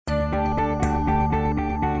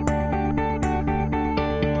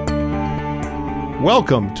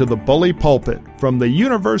Welcome to the Bully Pulpit from the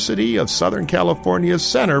University of Southern California's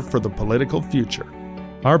Center for the Political Future.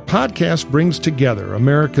 Our podcast brings together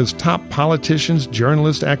America's top politicians,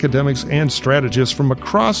 journalists, academics, and strategists from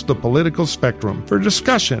across the political spectrum for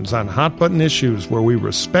discussions on hot-button issues where we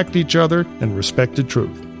respect each other and respect the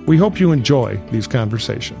truth. We hope you enjoy these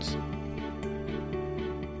conversations.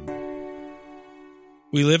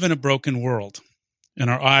 We live in a broken world, and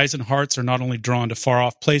our eyes and hearts are not only drawn to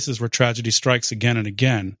far-off places where tragedy strikes again and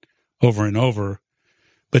again, over and over,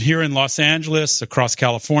 but here in Los Angeles, across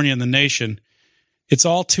California and the nation, it's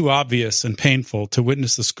all too obvious and painful to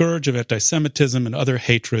witness the scourge of antisemitism and other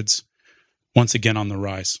hatreds once again on the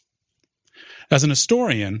rise. As an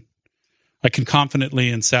historian, I can confidently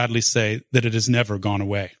and sadly say that it has never gone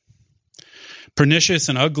away. Pernicious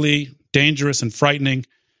and ugly, dangerous and frightening,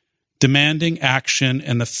 demanding action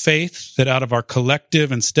and the faith that out of our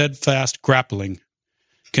collective and steadfast grappling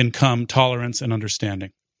can come tolerance and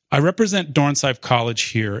understanding. I represent Dornsife College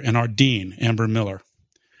here and our dean, Amber Miller,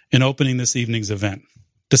 in opening this evening's event.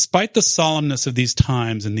 Despite the solemnness of these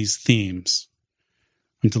times and these themes,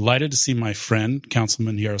 I'm delighted to see my friend,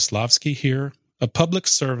 Councilman Yaroslavsky here, a public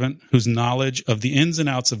servant whose knowledge of the ins and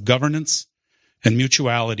outs of governance and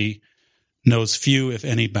mutuality knows few, if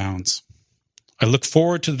any, bounds. I look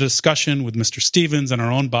forward to the discussion with Mr. Stephens and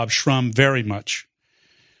our own Bob Shrum very much,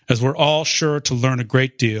 as we're all sure to learn a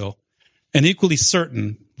great deal and equally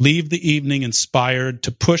certain leave the evening inspired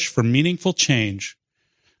to push for meaningful change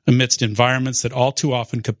amidst environments that all too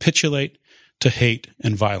often capitulate to hate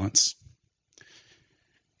and violence.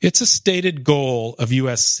 It's a stated goal of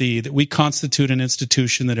USC that we constitute an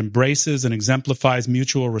institution that embraces and exemplifies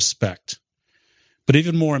mutual respect, but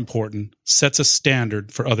even more important, sets a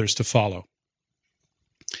standard for others to follow.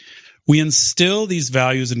 We instill these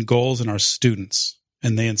values and goals in our students,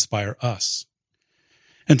 and they inspire us.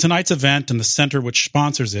 And tonight's event and the center which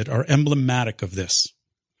sponsors it are emblematic of this.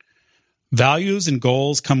 Values and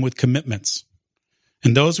goals come with commitments,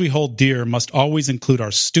 and those we hold dear must always include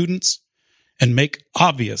our students and make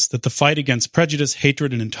obvious that the fight against prejudice,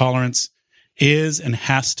 hatred, and intolerance is and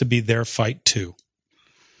has to be their fight too.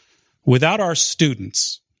 Without our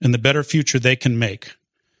students and the better future they can make,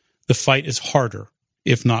 the fight is harder,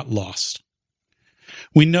 if not lost.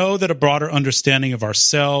 We know that a broader understanding of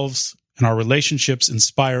ourselves and our relationships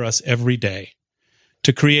inspire us every day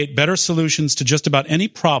to create better solutions to just about any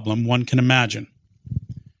problem one can imagine.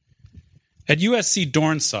 At USC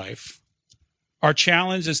Dornsife, our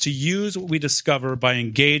challenge is to use what we discover by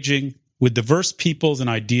engaging with diverse peoples and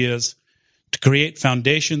ideas to create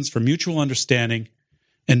foundations for mutual understanding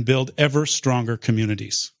and build ever stronger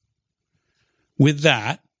communities. With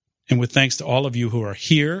that, and with thanks to all of you who are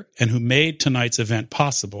here and who made tonight's event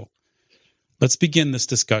possible, let's begin this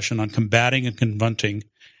discussion on combating and confronting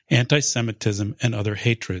anti-Semitism and other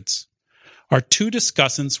hatreds. Our two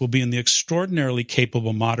discussants will be in the extraordinarily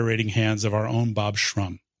capable moderating hands of our own Bob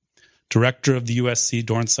Shrum, director of the USC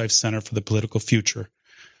Dornsife Center for the Political Future,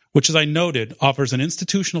 which, as I noted, offers an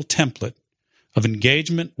institutional template of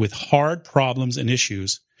engagement with hard problems and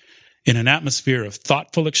issues in an atmosphere of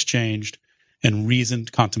thoughtful exchange and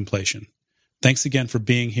reasoned contemplation. Thanks again for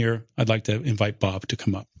being here. I'd like to invite Bob to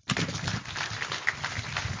come up.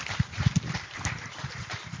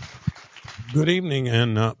 Good evening,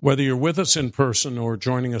 and whether you're with us in person or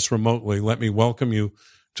joining us remotely, let me welcome you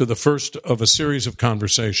to the first of a series of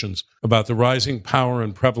conversations about the rising power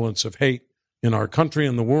and prevalence of hate in our country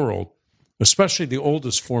and the world, especially the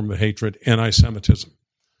oldest form of hatred, anti-Semitism.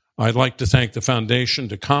 I'd like to thank the Foundation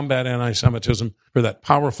to Combat Anti-Semitism for that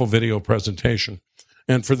powerful video presentation.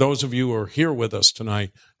 And for those of you who are here with us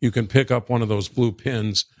tonight, you can pick up one of those blue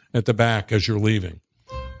pins at the back as you're leaving.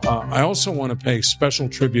 I also want to pay special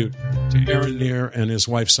tribute to Aaron Neer and his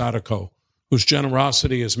wife Sadako, whose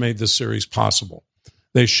generosity has made this series possible.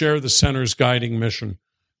 They share the center's guiding mission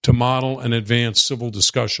to model and advance civil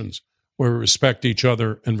discussions where we respect each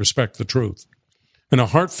other and respect the truth. And a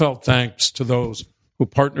heartfelt thanks to those who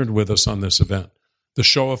partnered with us on this event: the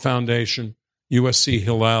Shoah Foundation, USC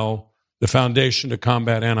Hillel, the Foundation to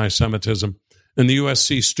Combat Anti-Semitism, and the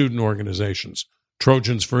USC student organizations,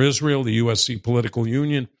 Trojans for Israel, the USC Political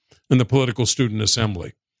Union, and the Political Student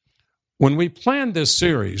Assembly. When we planned this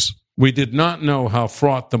series, we did not know how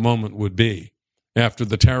fraught the moment would be after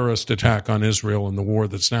the terrorist attack on Israel and the war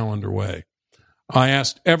that's now underway. I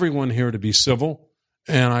asked everyone here to be civil,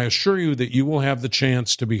 and I assure you that you will have the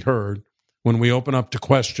chance to be heard when we open up to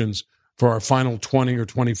questions for our final 20 or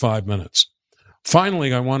 25 minutes.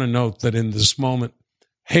 Finally, I want to note that in this moment,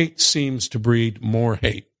 hate seems to breed more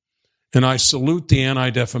hate. And I salute the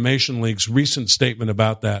Anti-Defamation League's recent statement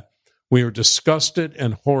about that. We are disgusted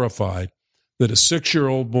and horrified that a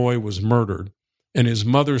 6-year-old boy was murdered and his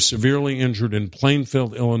mother severely injured in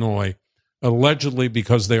Plainfield, Illinois, allegedly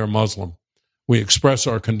because they are Muslim. We express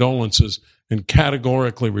our condolences and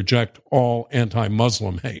categorically reject all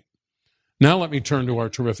anti-Muslim hate. Now let me turn to our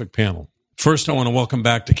terrific panel. First, I want to welcome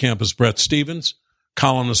back to campus Bret Stephens,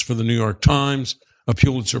 columnist for the New York Times, a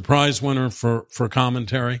Pulitzer Prize winner for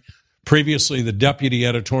commentary, previously the deputy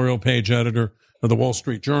editorial page editor of the Wall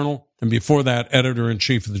Street Journal, and before that,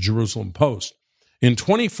 editor-in-chief of the Jerusalem Post. In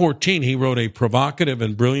 2014, he wrote a provocative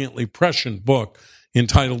and brilliantly prescient book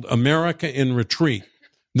entitled America in Retreat,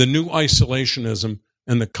 The New Isolationism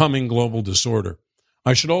and the Coming Global Disorder.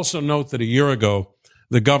 I should also note that a year ago,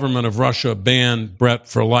 the government of Russia banned Bret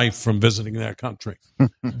for life from visiting that country.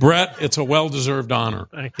 Bret, it's a well-deserved honor.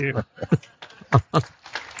 Thank you.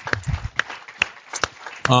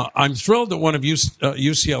 I'm thrilled that one of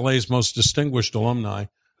UCLA's most distinguished alumni,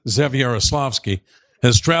 Zev Yaroslavsky,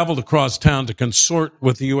 has traveled across town to consort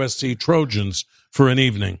with the USC Trojans for an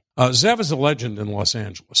evening. Zev is a legend in Los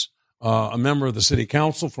Angeles, a member of the city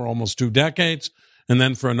council for almost 2 decades, and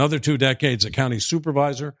then for another 2 decades, a county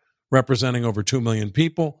supervisor representing over 2 million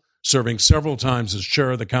people, serving several times as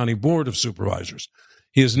chair of the county board of supervisors.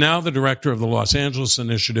 He is now the director of the Los Angeles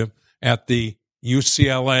Initiative at the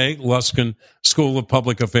UCLA Luskin School of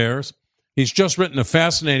Public Affairs. He's just written a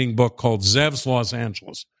fascinating book called Zev's Los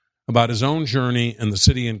Angeles, about his own journey and the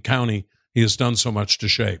city and county he has done so much to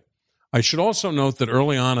shape. I should also note that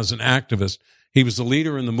early on as an activist, he was the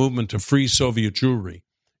leader in the movement to free Soviet Jewry,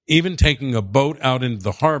 even taking a boat out into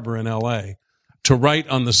the harbor in L.A. to write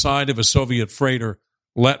on the side of a Soviet freighter,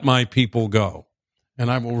 "Let my people go." And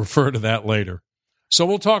I will refer to that later. So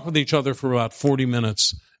we'll talk with each other for about 40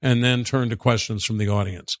 minutes and then turn to questions from the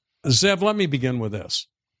audience. Zev, let me begin with this.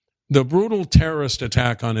 The brutal terrorist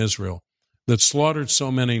attack on Israel that slaughtered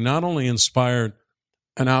so many not only inspired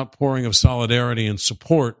an outpouring of solidarity and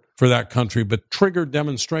support for that country, but triggered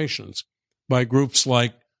demonstrations by groups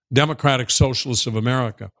like Democratic Socialists of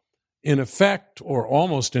America, in effect, or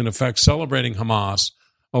almost in effect, celebrating Hamas,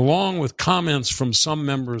 along with comments from some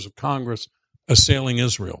members of Congress assailing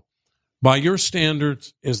Israel. By your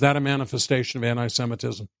standards, is that a manifestation of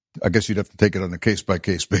anti-Semitism? I guess you'd have to take it on a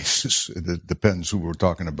case-by-case basis. It depends who we're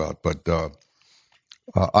talking about. But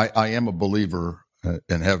I am a believer,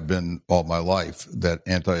 and have been all my life, that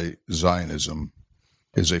anti-Zionism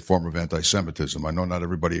is a form of anti-Semitism. I know not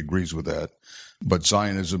everybody agrees with that, but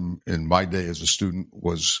Zionism in my day as a student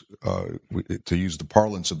was, to use the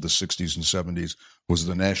parlance of the 60s and 70s, was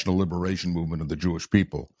the national liberation movement of the Jewish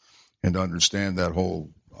people. And to understand that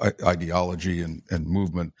whole ideology and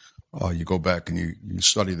movement, you go back and you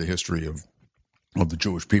study the history of the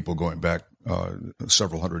Jewish people going back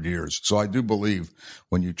several hundred years. So I do believe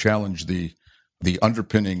when you challenge the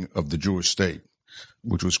underpinning of the Jewish state,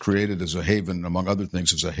 which was created as a haven, among other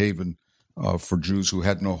things, as a haven for Jews who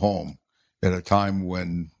had no home at a time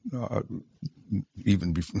when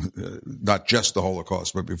even not just the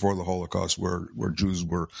Holocaust, but before the Holocaust, where Jews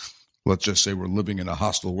were, let's just say, were living in a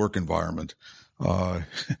hostile work environment,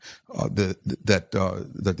 that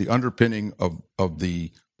the underpinning of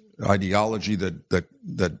the ideology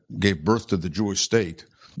that gave birth to the Jewish state,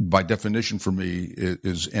 by definition for me,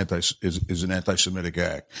 is an anti-Semitic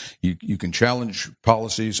act. You can challenge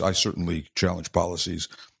policies. I certainly challenge policies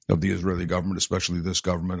of the Israeli government, especially this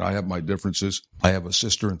government. I have my differences. I have a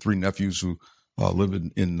sister and 3 nephews who live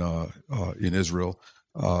in Israel,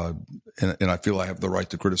 and I feel I have the right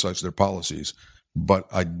to criticize their policies. But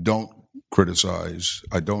I don't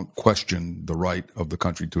question the right of the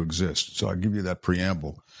country to exist. So I'll give you that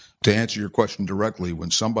preamble. To answer your question directly,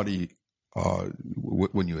 when somebody,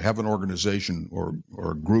 when you have an organization or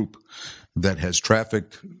a group that has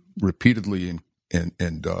trafficked repeatedly and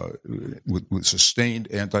with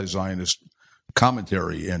sustained anti-Zionist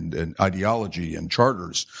commentary and ideology and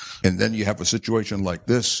charters, and then you have a situation like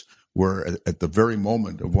this, where at the very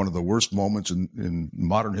moment of one of the worst moments in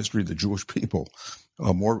modern history of the Jewish people,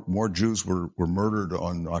 more Jews were murdered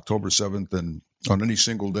on October 7th than on any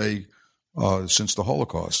single day since the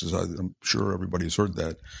Holocaust, as I'm sure everybody's heard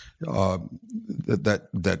that.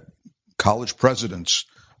 That college presidents,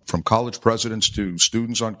 from college presidents to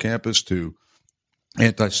students on campus to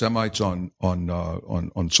anti-Semites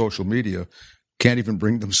on social media, can't even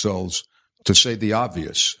bring themselves to say the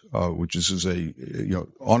obvious, which is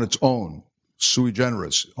on its own, sui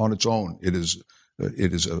generis, on its own, it is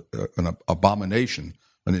an abomination,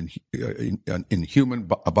 an inhuman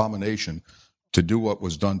abomination to do what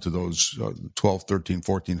was done to those 12, 13,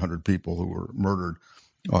 1,400 people who were murdered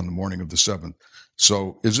on the morning of the 7th.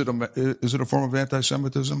 So is it a form of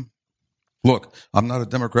anti-Semitism? Look, I'm not a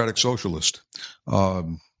democratic socialist.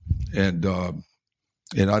 and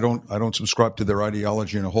I don't subscribe to their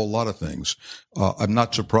ideology in a whole lot of things. I'm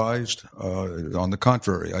not surprised. On the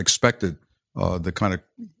contrary, I expected the kind of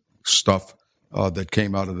stuff that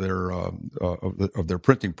came out of their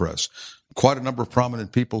printing press. Quite a number of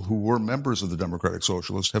prominent people who were members of the Democratic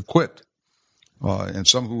Socialists have quit, and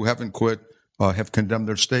some who haven't quit have condemned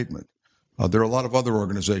their statement. There are a lot of other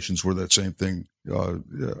organizations where that same thing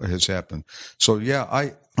has happened. So yeah,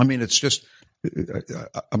 I mean, it's just.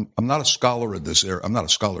 I'm not a scholar in this area. I'm not a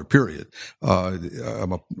scholar, period.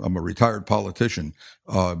 I'm a retired politician,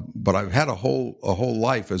 but I've had a whole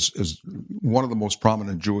life as one of the most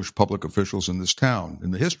prominent Jewish public officials in this town,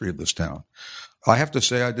 in the history of this town. I have to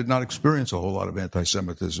say I did not experience a whole lot of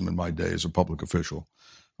anti-Semitism in my day as a public official.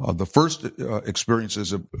 The first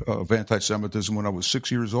experiences of anti-Semitism when I was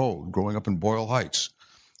 6 years old, growing up in Boyle Heights.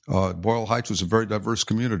 Boyle Heights was a very diverse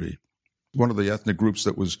community. One of the ethnic groups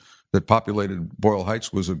that populated Boyle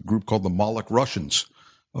Heights was a group called the Moloch Russians.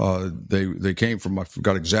 They came from, I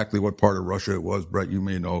forgot exactly what part of Russia it was, Brett, you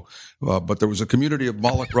may know, but there was a community of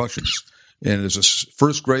Moloch Russians. And as a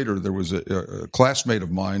first grader, there was a classmate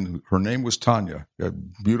of mine. Her name was Tanya,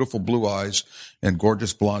 had beautiful blue eyes and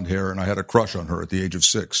gorgeous blonde hair, and I had a crush on her at the age of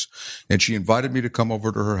 6. And she invited me to come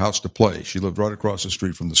over to her house to play. She lived right across the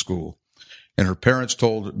street from the school. And her parents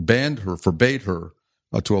forbade her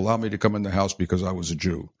to allow me to come in the house because I was a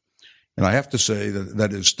Jew. And I have to say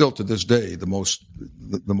that is still to this day the most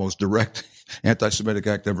direct anti-Semitic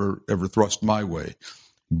act ever thrust my way.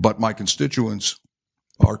 But my constituents,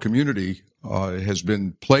 our community, has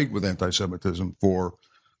been plagued with anti-Semitism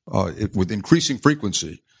with increasing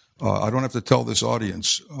frequency. I don't have to tell this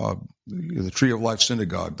audience, the Tree of Life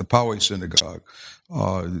Synagogue, the Poway Synagogue,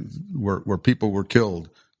 where people were killed.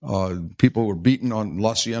 People were beaten on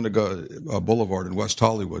La Cienega Boulevard in West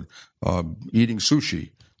Hollywood, eating sushi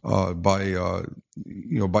by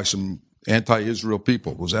some anti-Israel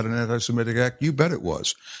people. Was that an anti-Semitic act? You bet it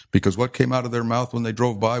was, because what came out of their mouth when they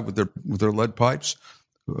drove by with their lead pipes?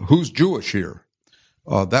 Who's Jewish here?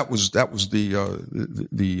 That was the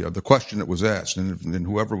question that was asked, and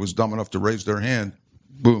whoever was dumb enough to raise their hand,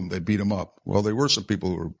 boom, they beat them up. Well, there were some people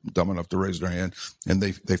who were dumb enough to raise their hand, and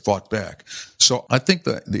they fought back. So I think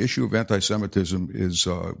that the issue of anti-Semitism is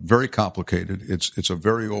very complicated. It's a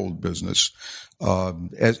very old business,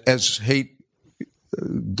 as hate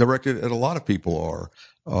directed at a lot of people are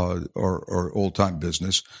old-time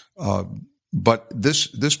business. But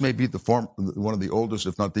this may be one of the oldest,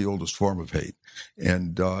 if not the oldest, form of hate,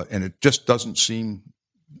 and it just doesn't seem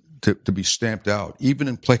to be stamped out, even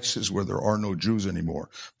in places where there are no Jews anymore.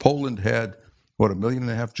 Poland had, 1.5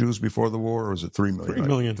 million Jews before the war, or was it 3 million? 3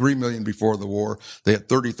 million. 3 million before the war. They had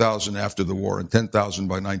 30,000 after the war and 10,000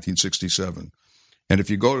 by 1967. And if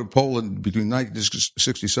you go to Poland between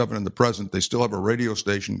 1967 and the present, they still have a radio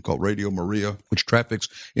station called Radio Maria, which traffics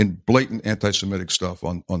in blatant anti-Semitic stuff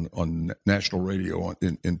on national radio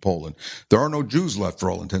in Poland. There are no Jews left for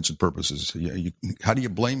all intents and purposes. How do you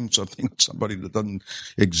blame somebody that doesn't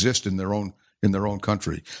exist in their own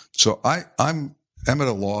country? So I'm at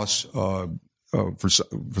a loss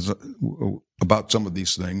about some of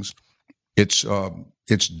these things. It's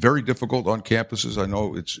very difficult on campuses. I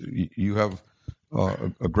know you have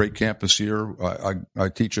a great campus here. I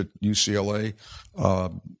teach at UCLA. I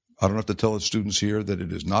don't have to tell the students here that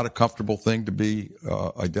it is not a comfortable thing to be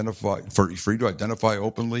free to identify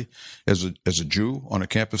openly as a Jew on a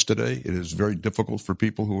campus today. It is very difficult for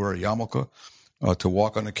people who wear a yarmulke to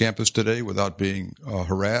walk on a campus today without being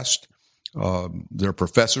harassed. There are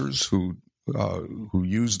professors who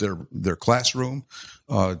use their classroom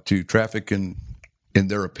to traffic in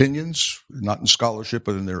their opinions, not in scholarship,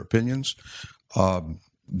 but in their opinions.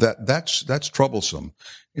 That's troublesome.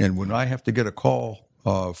 And when I have to get a call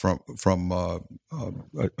from a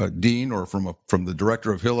dean or from the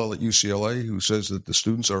director of Hillel at UCLA who says that the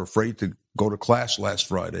students are afraid to go to class last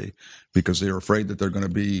Friday because they are afraid that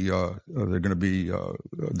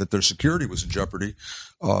that their security was in jeopardy.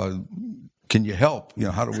 Can you help?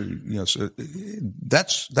 How do we? So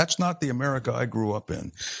that's not the America I grew up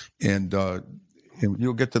in, and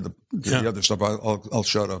you'll get to the other stuff. I'll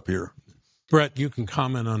shut up here. Bret, you can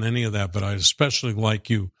comment on any of that, but I'd especially like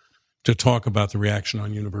you to talk about the reaction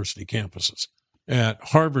on university campuses. At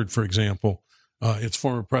Harvard, for example, its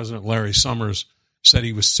former president, Larry Summers, said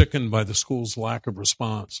he was sickened by the school's lack of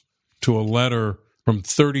response to a letter from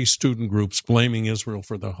 30 student groups blaming Israel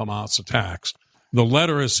for the Hamas attacks. The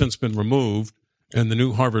letter has since been removed, and the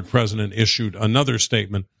new Harvard president issued another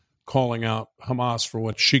statement calling out Hamas for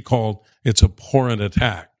what she called its abhorrent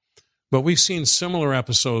attack. But we've seen similar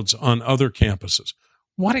episodes on other campuses.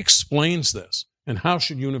 What explains this, and how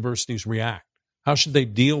should universities react How should they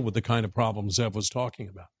deal with the kind of problems Zev was talking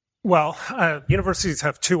about? Well, universities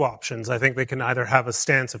have two options. I think they can either have a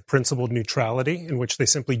stance of principled neutrality, in which they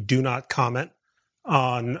simply do not comment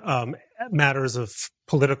on matters of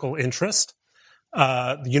political interest.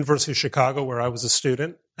 The University of Chicago, where I was a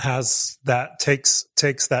student, takes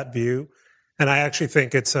that view, and I actually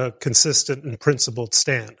think it's a consistent and principled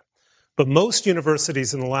stand. But most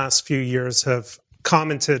universities in the last few years have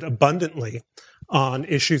commented abundantly on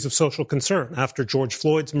issues of social concern. After George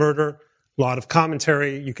Floyd's murder, a lot of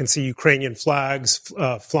commentary. You can see Ukrainian flags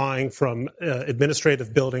flying from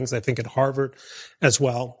administrative buildings, I think at Harvard as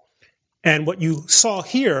well. And what you saw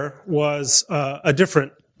here was a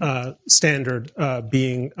different standard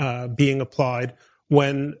being applied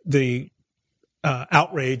when the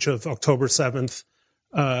outrage of October 7th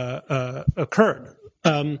occurred.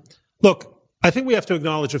 Look, I think we have to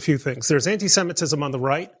acknowledge a few things. There's anti-Semitism on the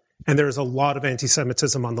right, and there's a lot of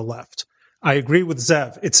anti-Semitism on the left. I agree with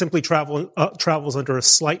Zev. It simply travels under a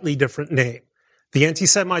slightly different name. The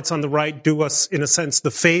anti-Semites on the right do us, in a sense, the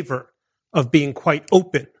favor of being quite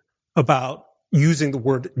open about using the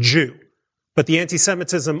word Jew. But the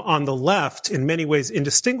anti-Semitism on the left, in many ways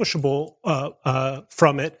indistinguishable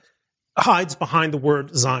from it, hides behind the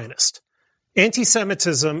word Zionist.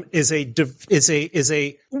 Anti-Semitism is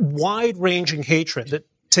a wide-ranging hatred that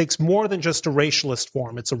takes more than just a racialist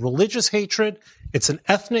form. It's a religious hatred, it's an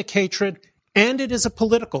ethnic hatred, and it is a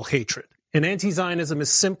political hatred. And anti-Zionism is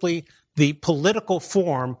simply the political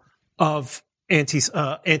form of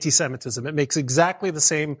anti-Semitism. It makes exactly the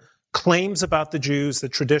same claims about the Jews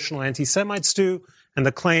that traditional anti-Semites do, and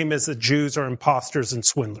the claim is that Jews are imposters and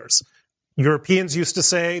swindlers. Europeans used to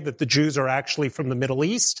say that the Jews are actually from the Middle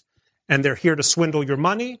East, and they're here to swindle your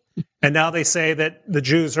money. And now they say that the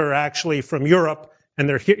Jews are actually from Europe, and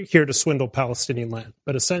they're here to swindle Palestinian land.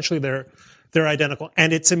 But essentially, they're identical.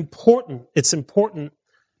 And it's important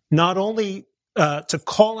not only to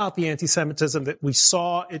call out the anti-Semitism that we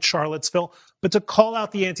saw at Charlottesville, but to call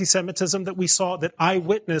out the anti-Semitism that we saw, that I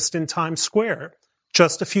witnessed in Times Square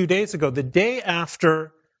just a few days ago. The day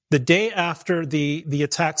after the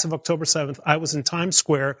attacks of October 7th, I was in Times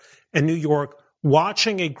Square in New York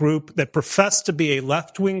watching a group that professed to be a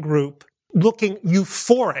left-wing group looking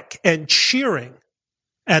euphoric and cheering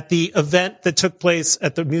at the event that took place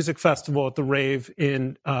at the music festival at the rave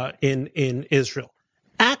in Israel,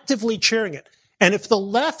 actively cheering it. And if the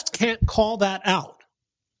left can't call that out,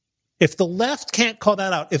 if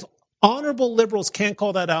honorable liberals can't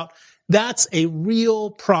call that out, that's a real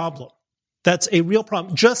problem. That's a real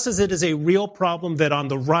problem, just as it is a real problem that on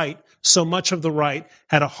the right, so much of the right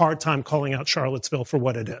had a hard time calling out Charlottesville for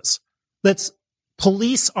what it is. Let's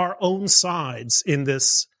police our own sides in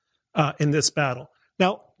this battle.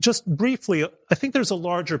 Now, just briefly, I think there's a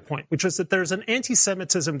larger point, which is that there's an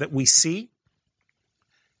anti-Semitism that we see,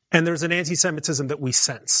 and there's an anti-Semitism that we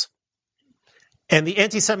sense. And the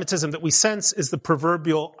anti-Semitism that we sense is the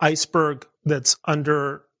proverbial iceberg that's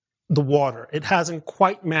under the water. It hasn't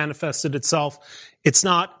quite manifested itself. It's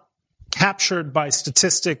not captured by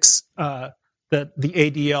statistics that the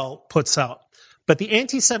ADL puts out. But the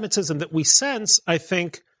anti-Semitism that we sense, I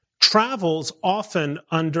think, travels often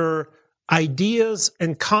under ideas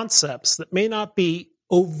and concepts that may not be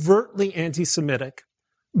overtly anti-Semitic,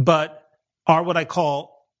 but are what I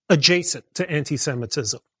call adjacent to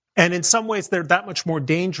anti-Semitism. And in some ways, they're that much more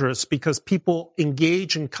dangerous because people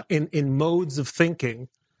engage in modes of thinking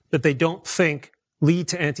that they don't think lead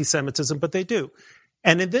to anti-Semitism, but they do.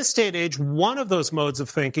 And in this day and age, one of those modes of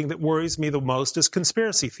thinking that worries me the most is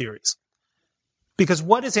conspiracy theories. Because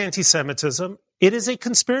what is anti-Semitism? It is a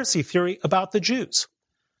conspiracy theory about the Jews.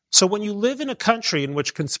 So when you live in a country in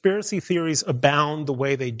which conspiracy theories abound the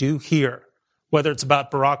way they do here, whether it's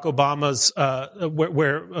about Barack Obama's,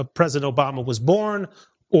 where President Obama was born,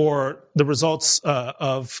 or the results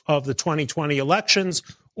of the 2020 elections,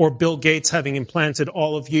 or Bill Gates having implanted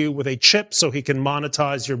all of you with a chip so he can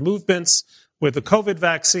monetize your movements with the COVID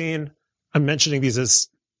vaccine. I'm mentioning these as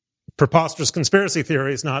preposterous conspiracy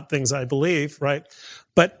theories, not things I believe, right?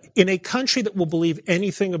 But in a country that will believe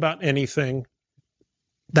anything about anything,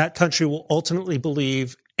 that country will ultimately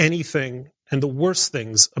believe anything and the worst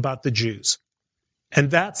things about the Jews. And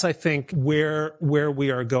that's, I think, where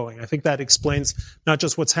we are going. I think that explains not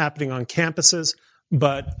just what's happening on campuses,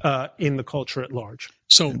 but in the culture at large.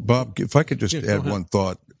 So, Bob, if I could just add one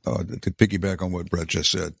thought to piggyback on what Bret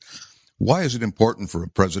just said. Why is it important for a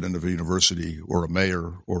president of a university or a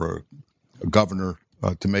mayor or a governor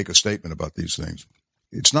to make a statement about these things?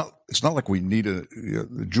 It's not like we need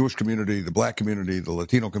the Jewish community, the black community, the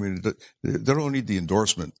Latino community. They don't need the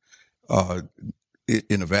endorsement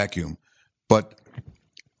in a vacuum. But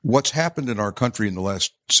what's happened in our country in the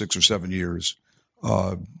last 6 or 7 years,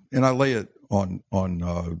 and I lay it on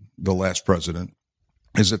the last president,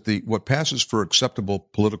 is that what passes for acceptable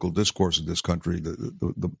political discourse in this country,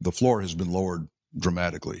 the floor has been lowered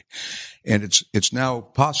dramatically, and it's now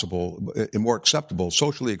possible and more acceptable,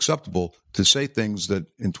 socially acceptable, to say things that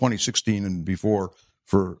in 2016 and before,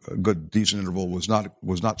 for a good decent interval, was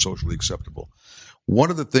not socially acceptable.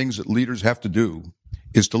 One of the things that leaders have to do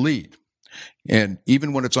is to lead, and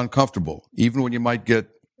even when it's uncomfortable, even when you might get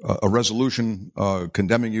a resolution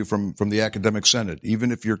condemning you from the academic senate,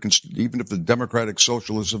 even if the Democratic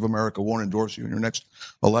Socialists of America won't endorse you in your next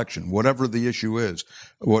election, whatever the issue is,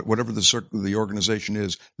 whatever the organization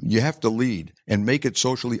is, you have to lead and make it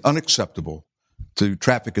socially unacceptable to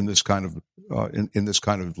traffic in this kind of in this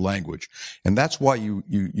kind of language. And that's why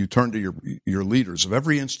you turn to your leaders of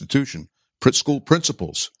every institution, school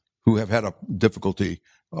principals who have had a difficulty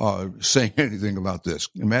saying anything about this.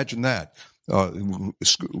 Imagine that.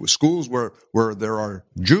 Schools where there are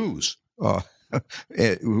Jews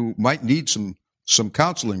who might need some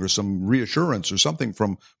counseling or some reassurance or something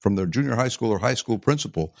from their junior high school or high school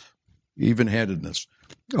principal, even-handedness.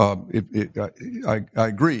 I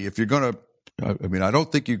agree. If you're going to, I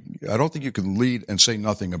don't think you can lead and say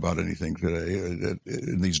nothing about anything today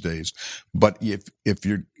in these days. But if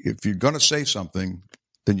you're going to say something,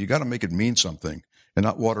 then you got to make it mean something, and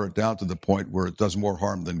not water it down to the point where it does more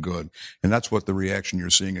harm than good. And that's what the reaction you're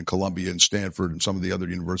seeing in Columbia and Stanford and some of the other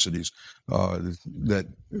universities that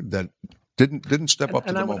didn't step up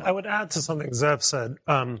to the moment. I would add to something Zev said.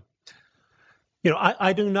 I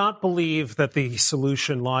do not believe that the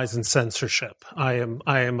solution lies in censorship. I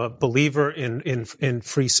am a believer in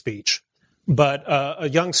free speech. But a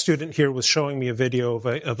young student here was showing me a video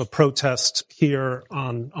of a protest here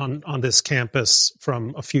on this campus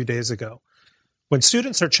from a few days ago. When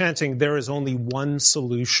students are chanting, "There is only one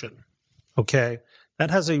solution," okay,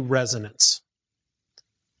 that has a resonance.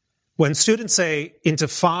 When students say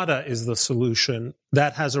intifada is the solution,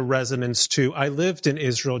 that has a resonance too. I lived in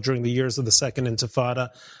Israel during the years of the Second Intifada.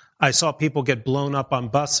 I saw people get blown up on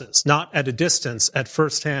buses, not at a distance, at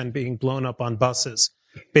firsthand being blown up on buses.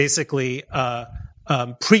 Basically,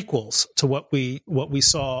 prequels to what we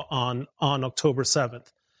saw on October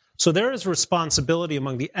 7th. So there is responsibility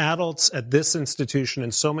among the adults at this institution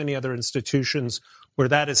and so many other institutions where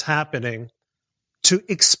that is happening to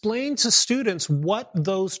explain to students what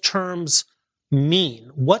those terms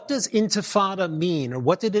mean. What does intifada mean, or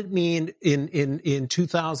what did it mean in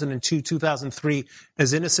 2002, 2003,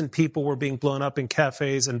 as innocent people were being blown up in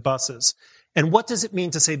cafes and buses? And what does it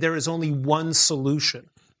mean to say there is only one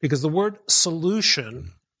solution? Because the word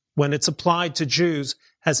solution, when it's applied to Jews,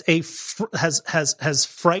 has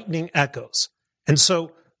frightening echoes. And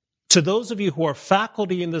so, to those of you who are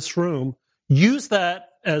faculty in this room, use that,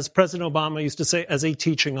 as President Obama used to say, as a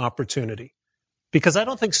teaching opportunity. Because I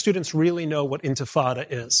don't think students really know what intifada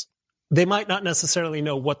is. They might not necessarily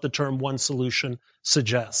know what the term one solution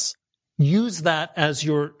suggests. Use that as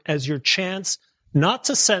your chance not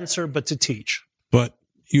to censor, but to teach. But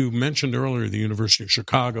you mentioned earlier the University of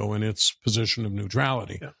Chicago and its position of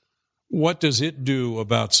neutrality. Yeah. What does it do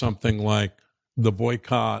about something like the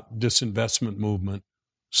boycott, disinvestment movement,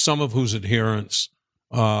 some of whose adherents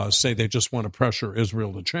say they just want to pressure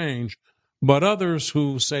Israel to change, but others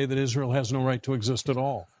who say that Israel has no right to exist at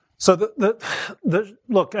all? So look,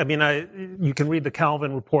 you can read the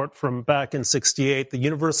Calvin report from back in '68. The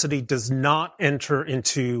university does not enter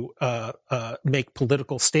into make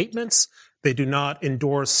political statements. They do not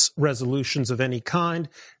endorse resolutions of any kind.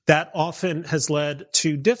 That often has led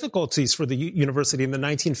to difficulties for the university. In the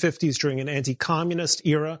 1950s, during an anti-communist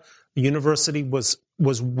era, the university was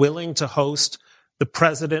willing to host the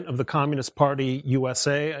president of the Communist Party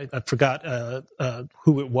USA. I forgot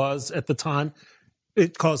who it was at the time.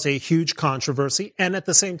 It caused a huge controversy. And at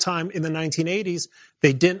the same time, in the 1980s,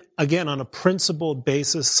 they didn't, again, on a principled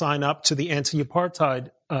basis, sign up to the anti-apartheid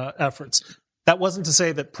efforts. That wasn't to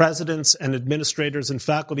say that presidents and administrators and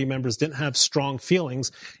faculty members didn't have strong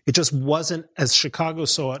feelings. It just wasn't, as Chicago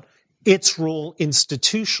saw it, its role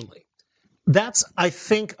institutionally. That's, I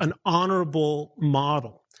think, an honorable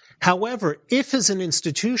model. However, if as an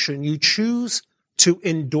institution you choose to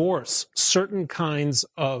endorse certain kinds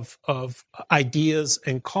of ideas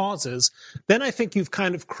and causes, then I think you've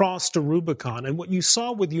kind of crossed a Rubicon. And what you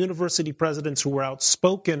saw with university presidents who were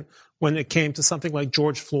outspoken when it came to something like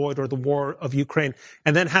George Floyd or the war of Ukraine,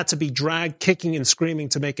 and then had to be dragged kicking and screaming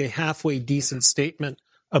to make a halfway decent statement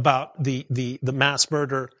about the mass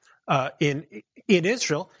murder in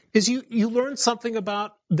Israel, is you learn something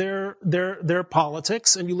about their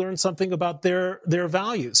politics, and you learn something about their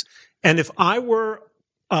values. And if I were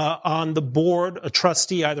on the board, a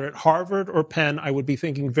trustee either at Harvard or Penn, I would be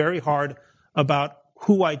thinking very hard about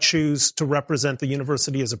who I choose to represent the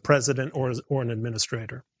university as a president or an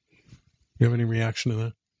administrator. You have any reaction to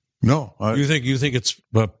that? No. You think it's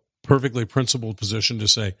a perfectly principled position to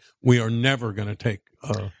say we are never going to take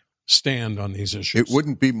a stand on these issues? It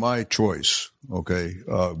wouldn't be my choice, okay?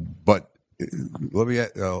 But let me.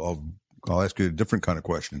 I'll ask you a different kind of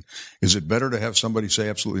question. Is it better to have somebody say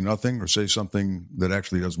absolutely nothing or say something that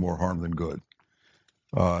actually does more harm than good?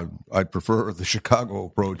 I'd prefer the Chicago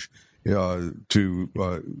approach to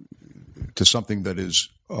something that is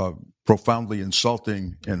profoundly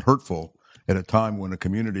insulting and hurtful at a time when a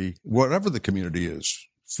community, whatever the community is,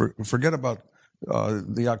 forget about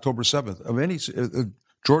the October 7th. Of any,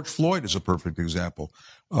 George Floyd is a perfect example.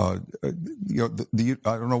 I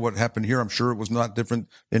don't know what happened here. I'm sure it was not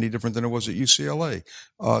any different than it was at UCLA.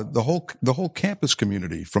 The whole campus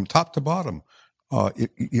community, from top to bottom,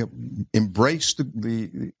 embraced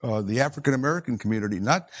the African American community,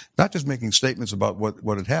 not just making statements about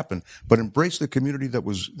what had happened, but embraced the community that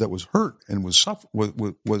was hurt and was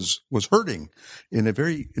hurting in a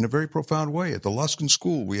very profound way. At the Luskin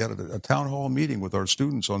School, we had a town hall meeting with our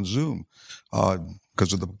students on Zoom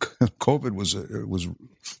because of the COVID was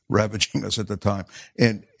ravaging us at the time,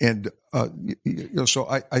 and so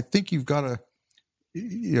I think you've got to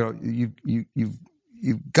you've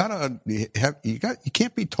got to you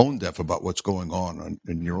can't be tone deaf about what's going on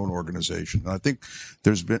in your own organization. And I think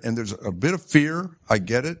there's a bit of fear. I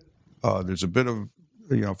get it. There's a bit of,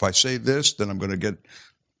 if I say this, then I'm going to get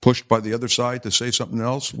pushed by the other side to say something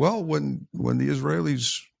else. Well, when the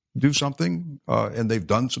Israelis do something, and they've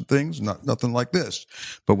done some things, nothing like this,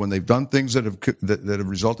 but when they've done things that have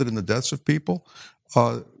resulted in the deaths of people,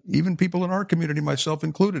 even people in our community, myself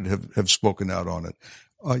included, have spoken out on it.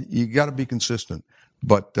 You got to be consistent.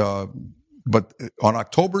 But on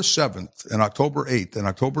October 7th and October 8th and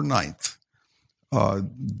October 9th,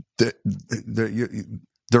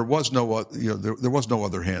 there was no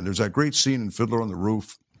other hand. There's that great scene in Fiddler on the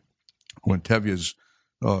Roof when Tevye's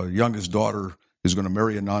youngest daughter is going to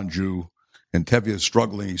marry a non-Jew, and Tevye is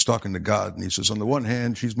struggling. He's talking to God, and he says, on the one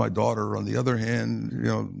hand, she's my daughter. On the other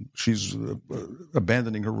hand, she's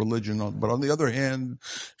abandoning her religion. But on the other hand,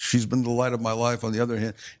 she's been the light of my life. On the other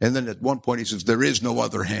hand, and then at one point he says, there is no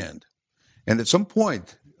other hand. And at some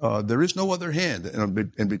point, there is no other hand.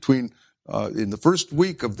 And in between, in the first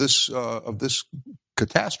week of this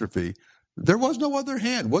catastrophe, there was no other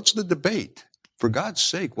hand. What's the debate? For God's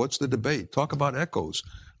sake, what's the debate? Talk about echoes.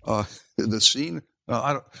 The scene.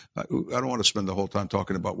 I don't want to spend the whole time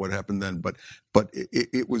talking about what happened then, but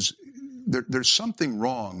it was there's something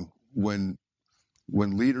wrong when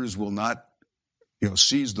leaders will not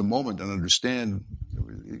seize the moment and understand.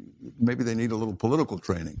 Maybe they need a little political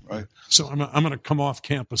training, right? So I'm going to come off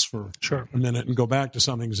campus for a minute and go back to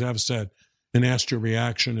something Zev said and ask your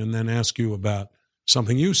reaction, and then ask you about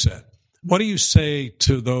something you said. What do you say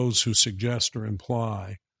to those who suggest or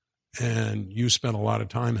imply, and you spent a lot of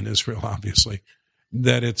time in Israel, obviously,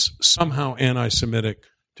 that it's somehow anti-Semitic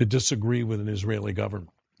to disagree with an Israeli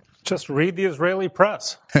government? Just read the Israeli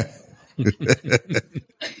press.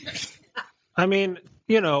 I mean,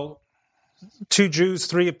 2 Jews,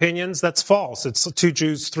 3 opinions, that's false. It's 2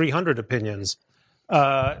 Jews, 300 opinions.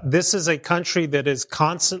 This is a country that is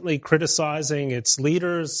constantly criticizing its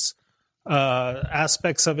leaders,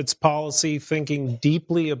 aspects of its policy, thinking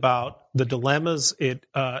deeply about the dilemmas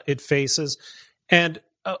it faces. And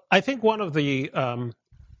I think one of the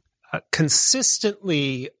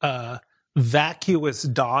consistently vacuous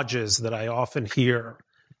dodges that I often hear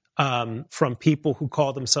from people who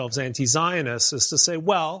call themselves anti-Zionists is to say,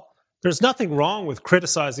 well, there's nothing wrong with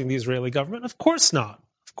criticizing the Israeli government. Of course not.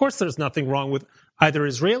 Of course there's nothing wrong with either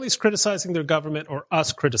Israelis criticizing their government or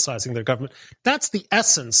us criticizing their government. That's the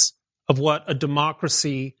essence of what a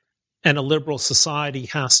democracy and a liberal society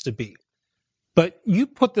has to be. But you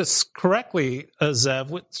put this correctly, Zev,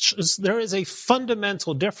 which is there is a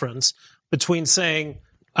fundamental difference between saying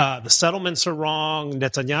the settlements are wrong,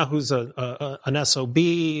 Netanyahu's an SOB,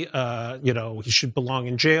 he should belong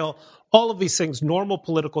in jail, all of these things, normal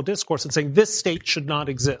political discourse, and saying this state should not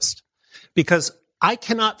exist. Because I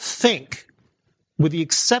cannot think, with the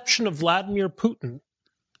exception of Vladimir Putin,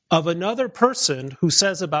 of another person who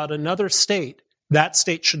says about another state, that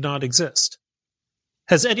state should not exist.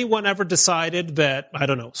 Has anyone ever decided that,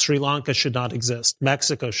 Sri Lanka should not exist,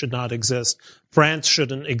 Mexico should not exist, France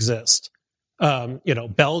shouldn't exist,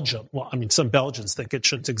 Belgium? Well, some Belgians think it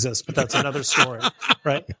shouldn't exist, but that's another story,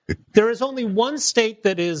 right? There is only one state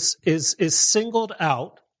that is singled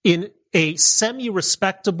out in a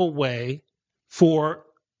semi-respectable way for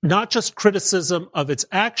not just criticism of its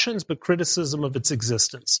actions, but criticism of its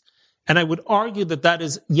existence. And I would argue that that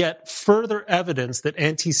is yet further evidence that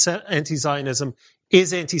anti-Zionism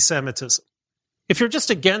is anti-Semitism. If you're just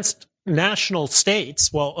against national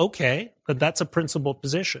states, well, okay, but that's a principled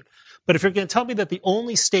position. But if you're going to tell me that the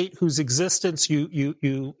only state whose existence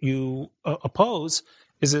you oppose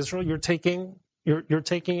is Israel, you're taking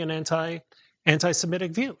an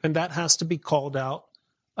anti-Semitic view, and that has to be called out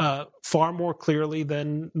far more clearly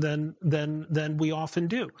than we often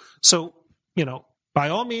do. So, by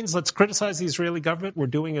all means, let's criticize the Israeli government. We're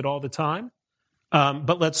doing it all the time.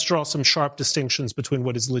 But let's draw some sharp distinctions between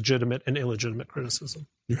what is legitimate and illegitimate criticism.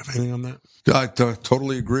 You have anything on that? I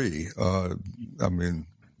totally agree.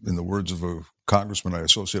 In the words of a congressman, I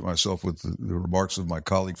associate myself with the remarks of my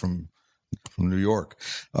colleague from New York.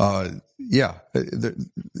 And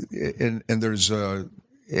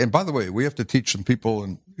by the way, we have to teach some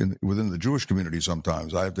people within the Jewish community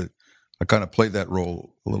sometimes. I kind of play that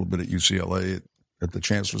role a little bit at UCLA at the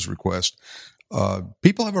chancellor's request.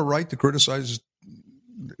 People have a right to criticize,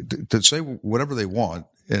 to say whatever they want,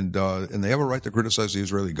 and they have a right to criticize the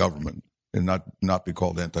Israeli government and not be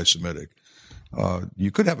called anti-Semitic.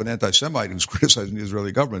 You could have an anti-Semite who's criticizing the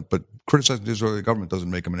Israeli government, but criticizing the Israeli government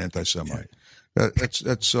doesn't make him an anti-Semite.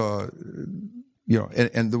 That's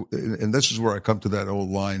and this is where I come to that old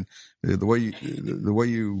line: the way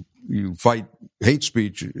you fight hate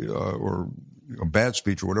speech or bad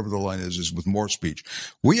speech or whatever the line is with more speech.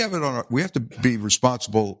 We have it we have to be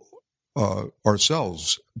responsible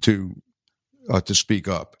ourselves to speak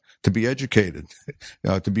up, to be educated,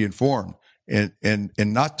 to be informed, and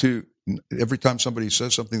not to, every time somebody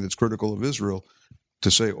says something that's critical of Israel, to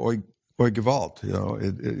say "Oi Gewalt,"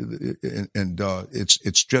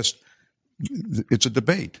 it's a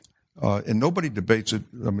debate, and nobody debates it.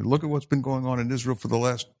 I mean, look at what's been going on in Israel for the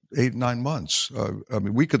last 8-9 months.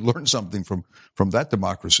 We could learn something from that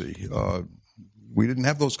democracy. We didn't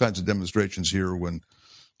have those kinds of demonstrations here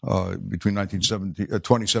between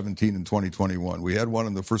 2017 and 2021. We had one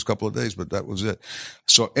in the first couple of days, but that was it.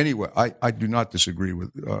 So anyway, I do not disagree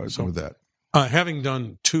with that. Having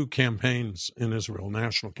done 2 campaigns in Israel,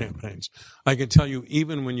 national campaigns, I can tell you,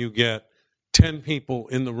 even when you get 10 people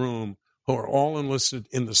in the room who are all enlisted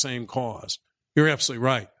in the same cause, you're absolutely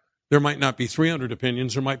right. There might not be 300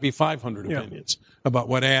 opinions, there might be 500 opinions about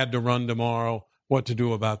what ad to run tomorrow, what to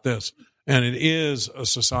do about this. And it is a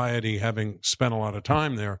society, having spent a lot of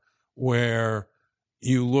time there, where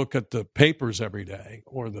you look at the papers every day,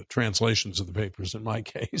 or the translations of the papers in my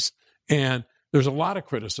case, and there's a lot of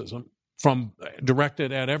criticism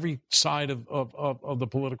directed at every side of the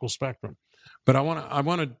political spectrum. But I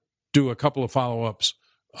want to do a couple of follow-ups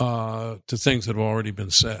to things that have already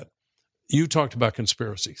been said. You talked about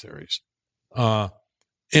conspiracy theories.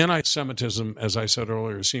 Anti-Semitism, as I said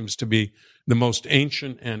earlier, seems to be the most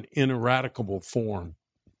ancient and ineradicable form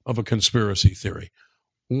of a conspiracy theory.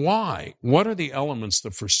 Why? What are the elements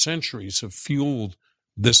that for centuries have fueled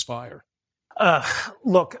this fire?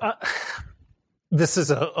 Look, this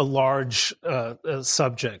is a large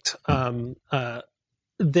subject.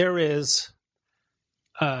 There is...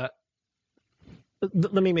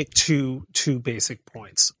 let me make two basic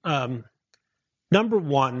points. Number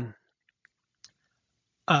one,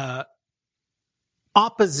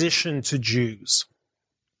 opposition to Jews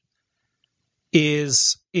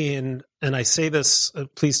is and I say this,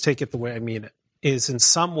 please take it the way I mean it, is in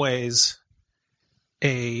some ways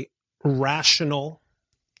a rational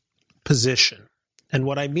position. And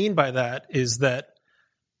what I mean by that is that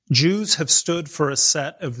Jews have stood for a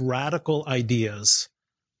set of radical ideas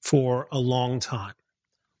for a long time.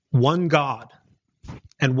 One God,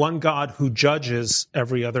 and one God who judges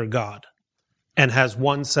every other God and has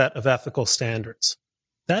one set of ethical standards.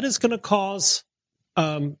 That is going to cause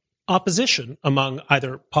opposition among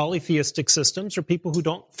either polytheistic systems or people who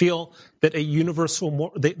don't feel that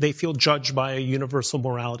they feel judged by a universal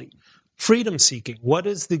morality. Freedom seeking. What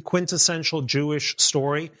is the quintessential Jewish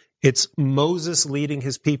story? It's Moses leading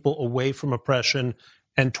his people away from oppression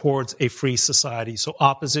and towards a free society. So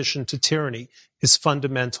opposition to tyranny is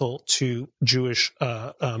fundamental to Jewish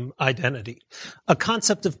identity. A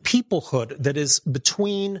concept of peoplehood that is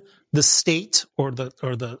between the state or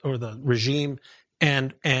the regime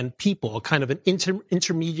and people, a kind of an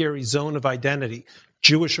intermediary zone of identity.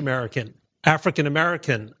 Jewish American, African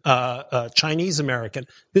American, Chinese American.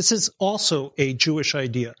 This is also a Jewish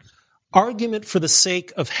idea. Argument for the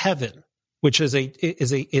sake of heaven, which is a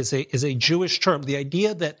Jewish term. The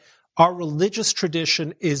idea that our religious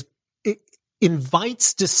tradition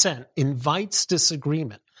invites dissent, invites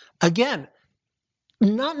disagreement. Again,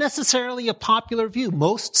 not necessarily a popular view.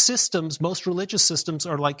 Most religious systems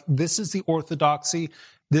are like, this is the orthodoxy,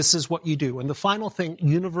 this is what you do. And the final thing,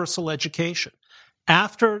 universal education.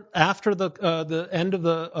 After the end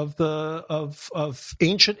of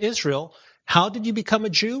ancient Israel, how did you become a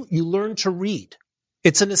Jew? You learned to read.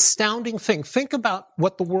 It's an astounding thing. Think about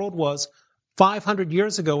what the world was 500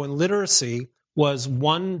 years ago when literacy was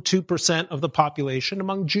 1-2% of the population.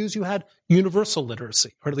 Among Jews, you had universal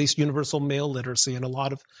literacy, or at least universal male literacy, and a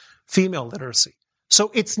lot of female literacy.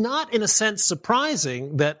 So it's not, in a sense,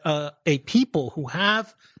 surprising that a people who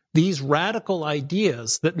have these radical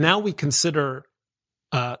ideas that now we consider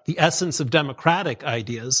the essence of democratic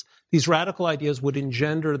ideas, these radical ideas would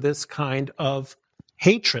engender this kind of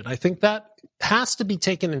hatred. I think that has to be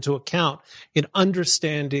taken into account in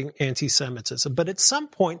understanding anti-Semitism. But at some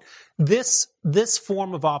point, this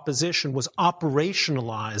form of opposition was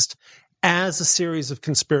operationalized as a series of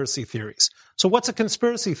conspiracy theories. So what's a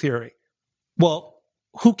conspiracy theory? Well,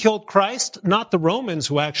 who killed Christ? Not the Romans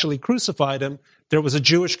who actually crucified him. There was a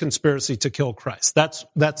Jewish conspiracy to kill Christ.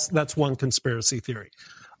 That's one conspiracy theory.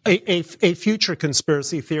 A future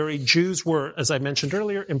conspiracy theory, Jews were, as I mentioned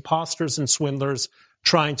earlier, imposters and swindlers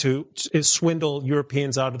trying to swindle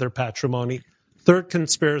Europeans out of their patrimony. Third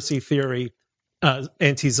conspiracy theory,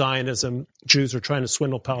 anti-Zionism, Jews are trying to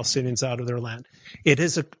swindle Palestinians out of their land. It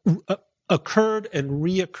has occurred and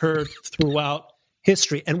reoccurred throughout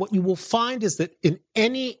history. And what you will find is that in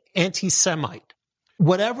any anti-Semite,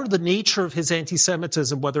 whatever the nature of his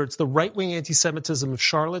anti-Semitism, whether it's the right-wing anti-Semitism of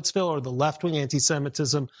Charlottesville or the left-wing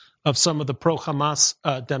anti-Semitism of some of the pro-Hamas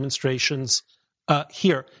demonstrations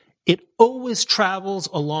here, it always travels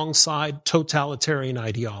alongside totalitarian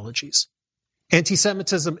ideologies.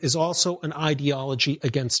 Anti-Semitism is also an ideology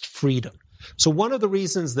against freedom. So one of the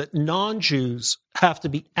reasons that non-Jews have to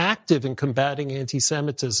be active in combating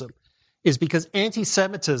anti-Semitism is because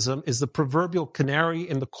anti-Semitism is the proverbial canary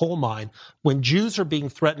in the coal mine. When Jews are being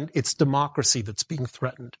threatened, it's democracy that's being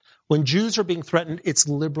threatened. When Jews are being threatened, it's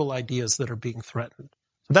liberal ideas that are being threatened.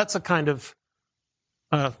 So that's a kind of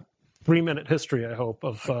 3-minute history, I hope,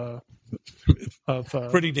 of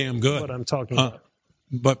pretty damn good. What I'm talking about.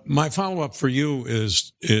 But my follow-up for you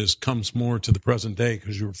comes more to the present day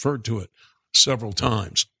because you referred to it several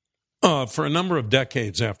times. For a number of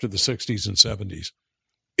decades after the 60s and 70s,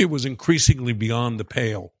 it was increasingly beyond the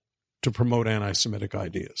pale to promote anti-Semitic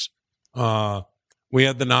ideas. We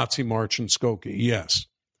had the Nazi March in Skokie, yes,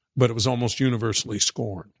 but it was almost universally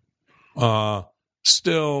scorned.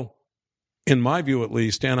 Still, in my view at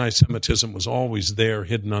least, anti-Semitism was always there,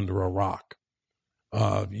 hidden under a rock.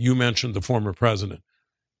 You mentioned the former president.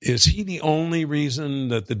 Is he the only reason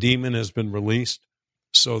that the demon has been released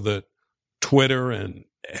so that Twitter and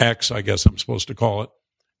X, I guess I'm supposed to call it,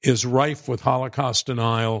 is rife with Holocaust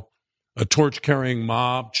denial, a torch-carrying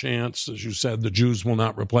mob chants, as you said, the Jews will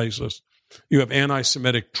not replace us. You have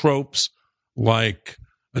anti-Semitic tropes like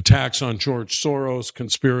attacks on George Soros,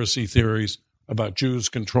 conspiracy theories about Jews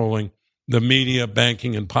controlling the media,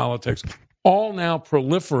 banking, and politics, all now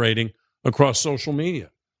proliferating across social media.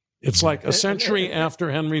 It's like a century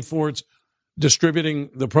after Henry Ford's distributing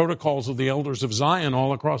the protocols of the Elders of Zion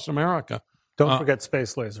all across America. Don't forget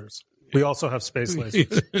space lasers. We also have space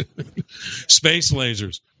lasers. Space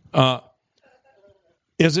lasers.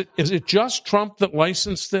 Is it just Trump that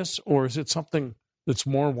licensed this, or is it something that's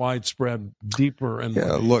more widespread, deeper? And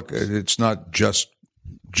look, it's not just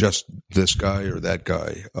this guy or that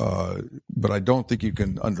guy, but I don't think you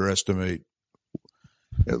can underestimate,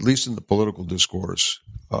 at least in the political discourse,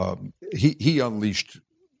 he unleashed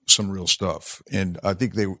some real stuff, and I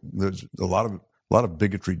think there's a lot of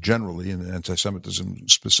bigotry generally and anti-Semitism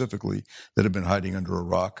specifically that have been hiding under a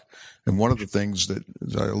rock. And one of the things that,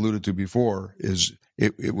 as I alluded to before, is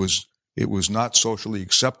it was not socially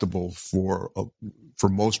acceptable for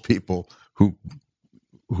most people who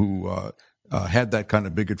had that kind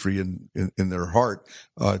of bigotry in their heart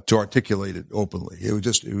to articulate it openly. It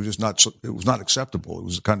was not acceptable. It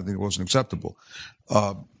was the kind of thing that wasn't acceptable.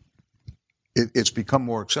 It's become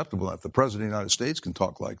more acceptable that the President of the United States can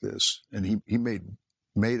talk like this, and he made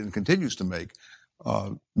and continues to make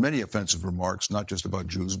many offensive remarks, not just about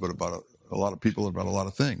Jews, but about a lot of people, about a lot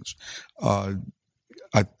of things. I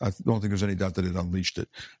don't think there's any doubt that it unleashed it.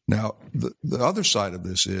 Now, the other side of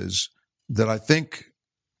this is that I think,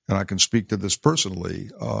 and I can speak to this personally,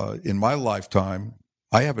 in my lifetime,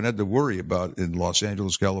 I haven't had to worry about, in Los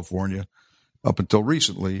Angeles, California, up until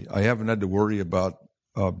recently, I haven't had to worry about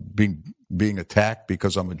being attacked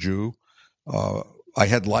because I'm a Jew. I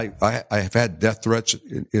have had death threats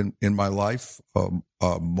in my life.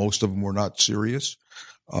 Most of them were not serious.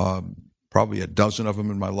 probably a dozen of them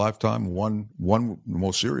in my lifetime. One, the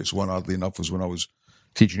most serious one, oddly enough, was when I was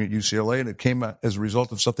teaching at UCLA, and it came as a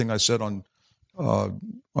result of something I said on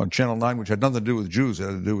Channel 9, which had nothing to do with Jews. It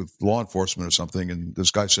had to do with law enforcement or something, and this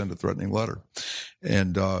guy sent a threatening letter.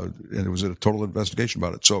 And it was a total investigation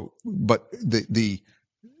about it. So, but the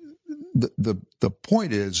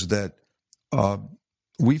point is that I'll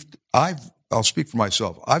speak for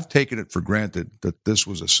myself. I've taken it for granted that this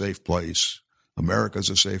was a safe place. America's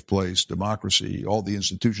a safe place, democracy, all the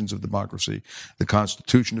institutions of democracy. The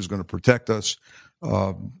Constitution is going to protect us.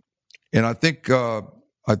 And I think in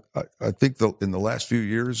the last few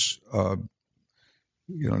years,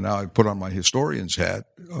 now I put on my historian's hat.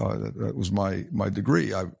 That was my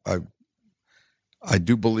degree. I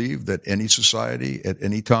do believe that any society at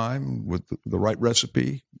any time with the right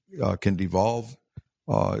recipe can devolve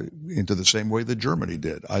into the same way that Germany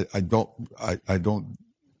did. I don't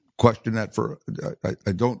question that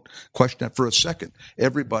I don't question that for a second.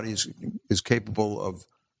 Everybody is capable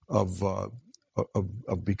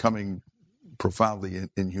of becoming profoundly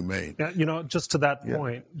inhumane. Yeah, just to that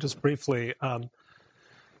point, just briefly,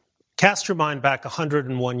 cast your mind back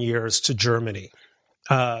 101 years to Germany.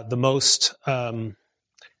 The most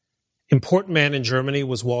important man in Germany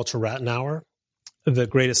was Walter Rathenauer. The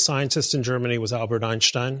greatest scientist in Germany was Albert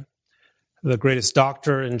Einstein. The greatest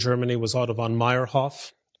doctor in Germany was Otto von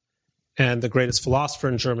Meyerhoff. And the greatest philosopher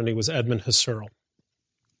in Germany was Edmund Husserl.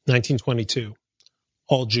 1922.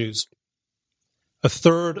 All Jews. A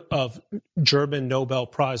third of German Nobel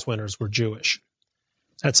Prize winners were Jewish.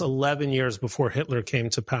 That's 11 years before Hitler came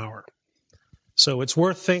to power. So it's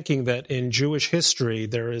worth thinking that in Jewish history,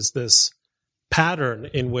 there is this pattern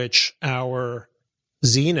in which our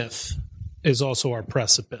zenith is also our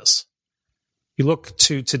precipice. You look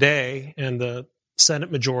to today, and the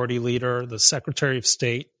Senate Majority Leader, the Secretary of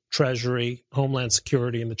State, Treasury, Homeland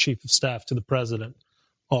Security, and the Chief of Staff to the President,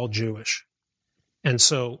 all Jewish. And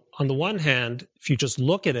so, on the one hand, if you just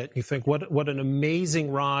look at it, you think, what an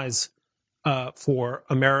amazing rise for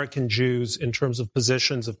American Jews in terms of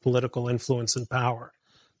positions of political influence and power.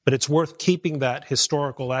 But it's worth keeping that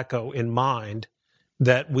historical echo in mind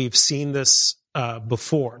that we've seen this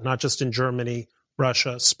before, not just in Germany,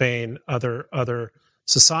 Russia, Spain, other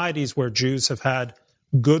societies where Jews have had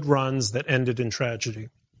good runs that ended in tragedy.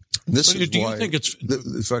 Do you think it's...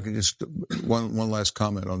 If I could just one last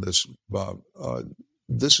comment on this, Bob.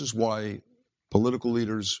 This is why political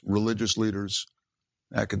leaders, religious leaders,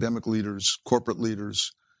 academic leaders, corporate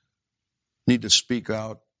leaders need to speak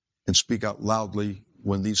out and speak out loudly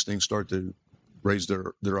when these things start to raise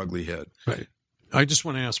their ugly head. Right. I just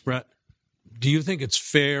want to ask Bret, do you think it's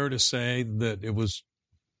fair to say that it was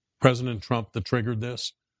President Trump that triggered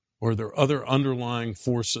this? Or are there other underlying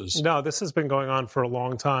forces? No, this has been going on for a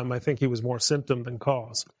long time. I think he was more symptom than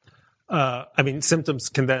cause. Symptoms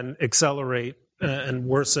can then accelerate and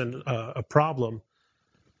worsen a problem.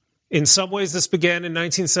 In some ways, this began in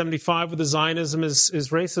 1975 with the Zionism is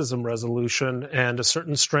racism resolution and a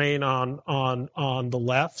certain strain on the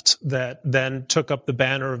left that then took up the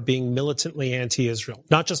banner of being militantly anti-Israel,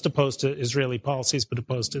 not just opposed to Israeli policies, but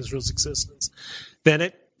opposed to Israel's existence. Then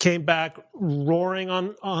it came back roaring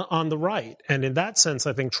on the right, and in that sense,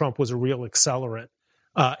 I think Trump was a real accelerant.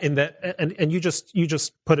 In that, and you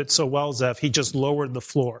just put it so well, Zev. He just lowered the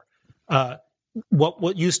floor.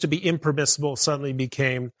 What used to be impermissible suddenly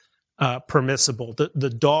became permissible. The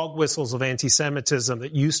dog whistles of anti-Semitism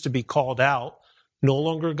that used to be called out no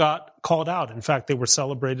longer got called out. In fact, they were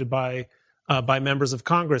celebrated by members of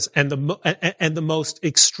Congress, and the most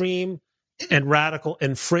extreme and radical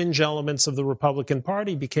and fringe elements of the Republican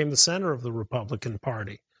Party became the center of the Republican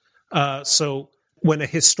Party. So when a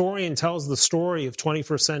historian tells the story of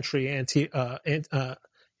 21st century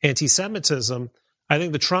anti-Semitism, I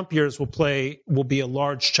think the Trump years will be a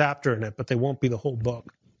large chapter in it, but they won't be the whole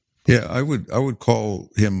book. Yeah, I would call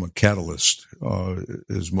him a catalyst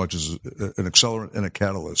as much as an accelerant and a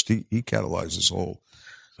catalyst. He catalyzed this whole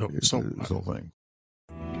thing.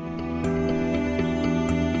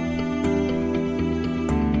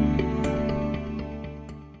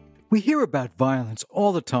 We hear about violence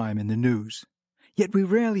all the time in the news, yet we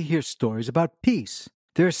rarely hear stories about peace.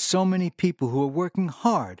 There are so many people who are working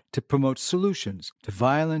hard to promote solutions to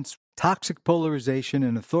violence, toxic polarization,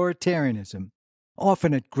 and authoritarianism,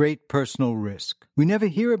 often at great personal risk. We never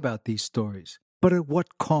hear about these stories, but at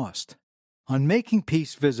what cost? On Making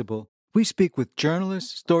Peace Visible, we speak with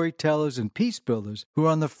journalists, storytellers, and peace builders who are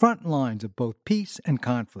on the front lines of both peace and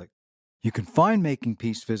conflict. You can find Making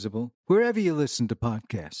Peace Visible wherever you listen to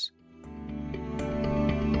podcasts.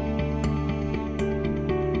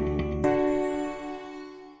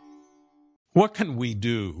 What can we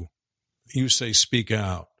do you say speak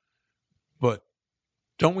out, but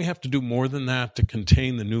don't we have to do more than that to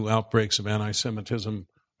contain the new outbreaks of anti-Semitism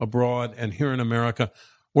abroad and here in America,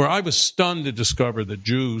 where I was stunned to discover that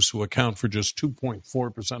Jews, who account for just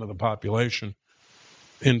 2.4% of the population,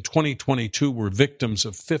 in 2022 were victims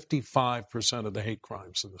of 55% of the hate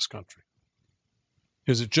crimes in this country?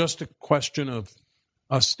 Is it just a question of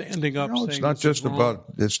us standing up? No, it's not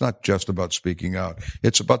just about speaking out.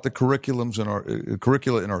 It's about the curriculums in our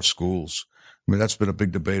curricula in our schools. I mean, that's been a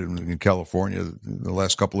big debate in California in the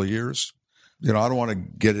last couple of years. You know, I don't want to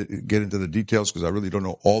get into the details because I really don't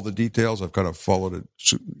know all the details. I've kind of followed it,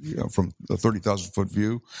 from a 30,000-foot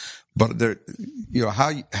view. But there,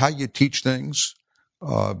 how you teach things,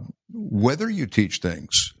 whether you teach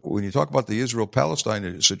things. When you talk about the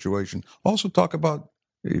Israel-Palestine situation, also talk about,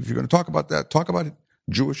 if you're going to talk about that, talk about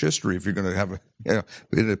Jewish history. If you're going to have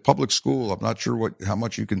in a public school, I'm not sure how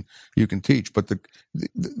much you can teach. But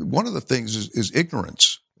one of the things is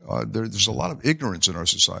ignorance. There's a lot of ignorance in our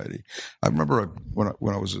society. I remember when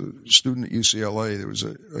I was a student at UCLA, there was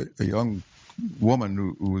a young woman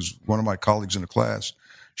who was one of my colleagues in the class.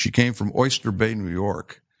 She came from Oyster Bay, New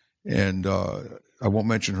York, and I won't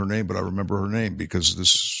mention her name, but I remember her name because this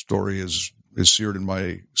story is seared in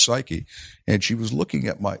my psyche. And she was looking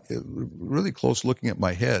at really close, looking at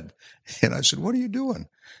my head, and I said, "What are you doing?"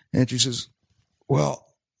 And she says, "Well,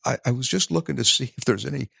 I was just looking to see if there's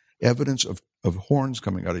any evidence of horns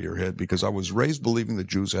coming out of your head, because I was raised believing that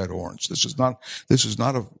Jews had horns." This is not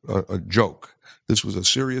a joke. This was a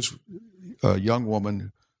serious young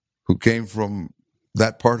woman who came from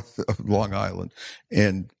that part of Long Island.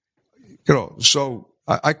 And, so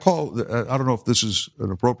I call, I don't know if this is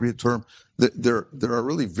an appropriate term, there are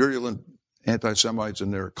really virulent anti-Semites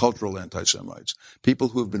and there are cultural anti-Semites, people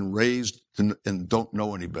who have been raised and don't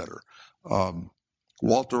know any better.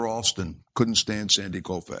 Walter Alston couldn't stand Sandy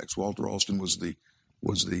Koufax. Walter Alston was the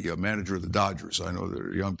manager of the Dodgers. I know there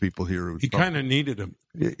are young people here who kind of needed him.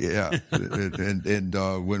 Yeah,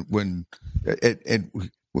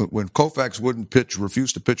 when Koufax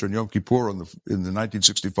refused to pitch on Yom Kippur in the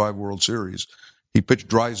 1965 World Series, he pitched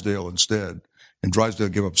Drysdale instead, and Drysdale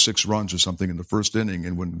gave up 6 runs or something in the first inning.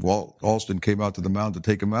 And when Alston came out to the mound to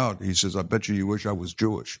take him out, he says, "I bet you wish I was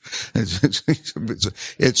Jewish." He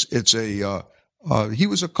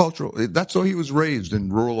was a cultural. That's how he was raised in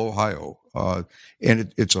rural Ohio,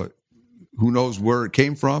 and who knows where it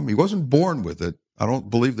came from. He wasn't born with it. I don't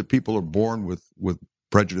believe that people are born with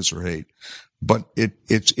prejudice or hate, but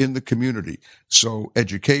it's in the community. So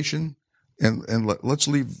education, and let's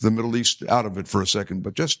leave the Middle East out of it for a second.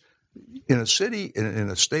 But just in a city, in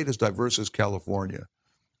a state as diverse as California,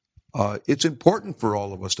 it's important for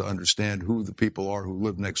all of us to understand who the people are who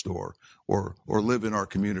live next door or live in our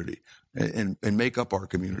community and make up our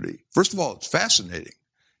community. First of all, it's fascinating.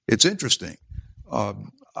 It's interesting.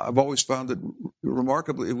 I've always found it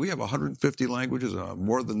remarkably, we have 150 languages,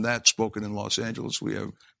 more than that spoken in Los Angeles. We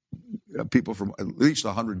have people from at least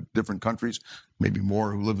 100 different countries, maybe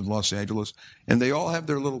more, who live in Los Angeles. And they all have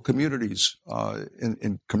their little communities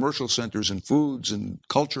in commercial centers and foods and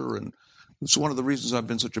culture. And it's one of the reasons I've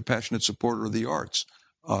been such a passionate supporter of the arts,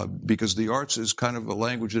 because the arts is kind of a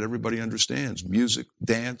language that everybody understands. Music,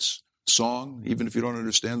 dance, song, even if you don't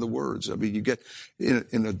understand the words. I mean, you get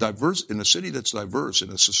in a city that's diverse, in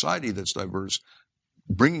a society that's diverse,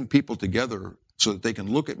 bringing people together so that they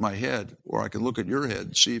can look at my head or I can look at your head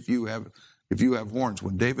and see if you have horns.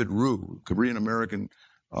 When David Rue, Korean American,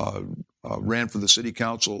 ran for the city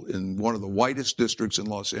council in one of the whitest districts in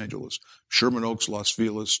Los Angeles, Sherman Oaks, Los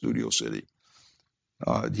Feliz, Studio City,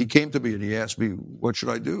 he came to me and he asked me, "What should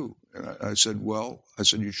I do?" And I said,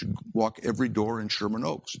 you should walk every door in Sherman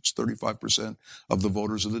Oaks. It's 35% of the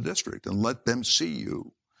voters of the district, and let them see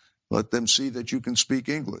you. Let them see that you can speak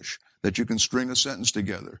English, that you can string a sentence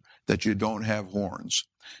together, that you don't have horns.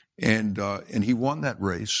 And he won that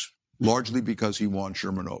race largely because he won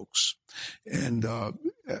Sherman Oaks. And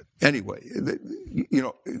anyway,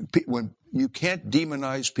 when you can't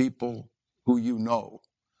demonize people who you know,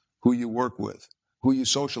 who you work with, who you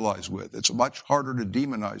socialize with, it's much harder to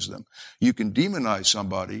demonize them. You can demonize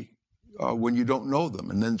somebody when you don't know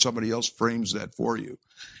them, and then somebody else frames that for you.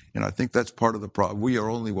 And I think that's part of the problem. We are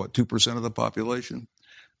only, 2% of the population?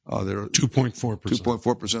 They're 2.4%.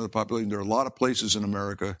 2.4% of the population. There are a lot of places in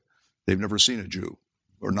America they've never seen a Jew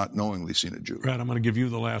or not knowingly seen a Jew. Brad, I'm going to give you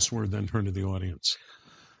the last word, then turn to the audience.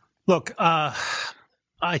 Look,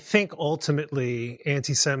 I think ultimately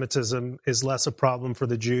anti-Semitism is less a problem for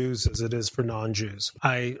the Jews as it is for non-Jews.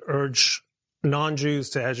 I urge non-Jews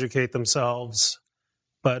to educate themselves,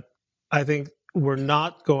 but I think we're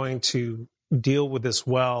not going to deal with this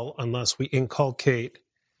well unless we inculcate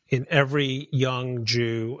in every young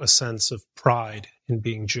Jew a sense of pride in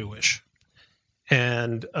being Jewish.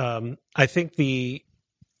 And I think the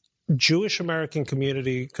Jewish American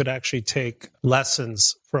community could actually take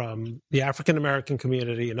lessons from the African American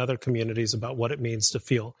community and other communities about what it means to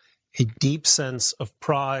feel a deep sense of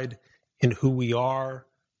pride in who we are,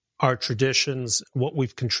 our traditions, what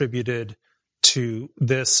we've contributed to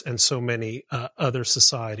this and so many other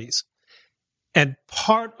societies. And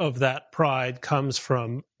part of that pride comes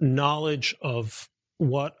from knowledge of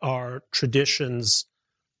what our traditions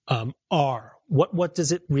are. What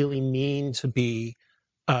does it really mean to be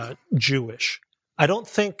Jewish? I don't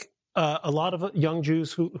think a lot of young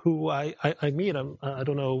Jews who I meet, I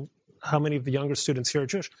don't know how many of the younger students here are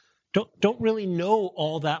Jewish, don't really know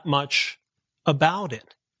all that much about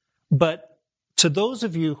it. But to those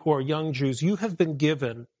of you who are young Jews, you have been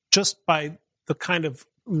given, just by the kind of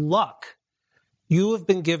luck, you have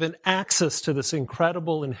been given access to this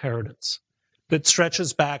incredible inheritance that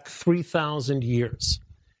stretches back 3,000 years.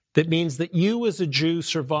 That means that you as a Jew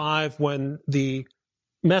survive when the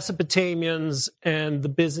Mesopotamians and the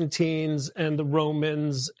Byzantines and the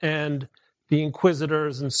Romans and the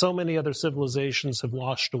Inquisitors and so many other civilizations have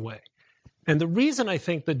washed away. And the reason I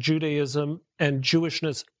think that Judaism and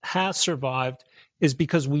Jewishness has survived is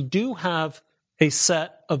because we do have a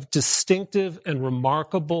set of distinctive and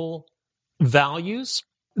remarkable values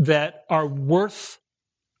that are worth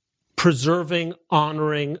preserving,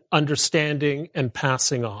 honoring, understanding, and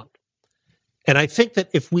passing on. And I think that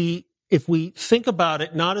if we think about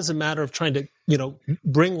it not as a matter of trying to,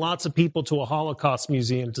 bring lots of people to a Holocaust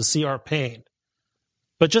museum to see our pain,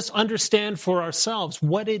 but just understand for ourselves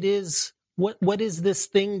what it is, what is this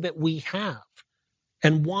thing that we have,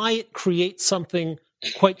 and why it creates something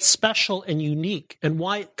quite special and unique, and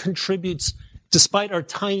why it contributes, despite our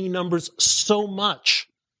tiny numbers, so much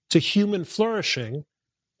to human flourishing.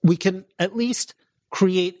 We can at least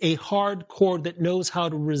create a hard core that knows how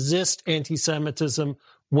to resist anti-Semitism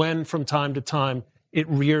when, from time to time, it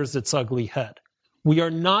rears its ugly head. We are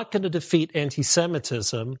not going to defeat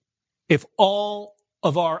anti-Semitism if all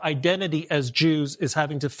of our identity as Jews is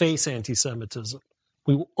having to face anti-Semitism.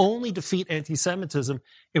 We will only defeat anti-Semitism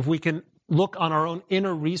if we can look on our own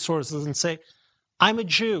inner resources and say, I'm a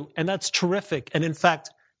Jew, and that's terrific. And in fact,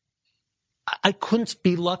 I couldn't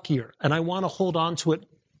be luckier, and I want to hold on to it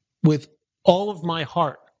with all of my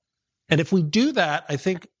heart. And if we do that, I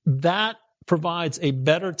think that provides a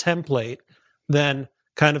better template than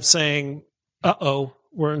kind of saying, uh-oh,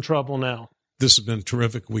 we're in trouble now. This has been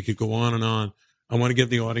terrific. We could go on and on. I want to give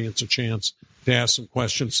the audience a chance to ask some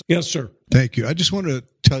questions. Yes, sir. Thank you. I just want to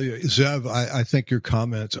tell you, Zev, I think your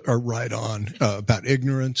comments are right on about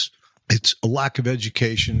ignorance. It's a lack of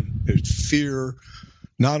education. It's fear.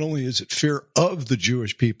 Not only is it fear of the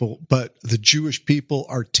Jewish people, but the Jewish people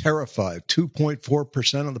are terrified.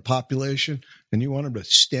 2.4% of the population, and you want them to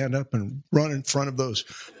stand up and run in front of those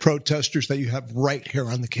protesters that you have right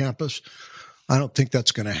here on the campus? I don't think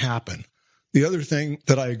that's going to happen. The other thing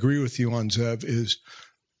that I agree with you on, Zev, is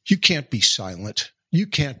you can't be silent. You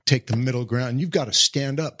can't take the middle ground. You've got to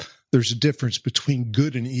stand up. There's a difference between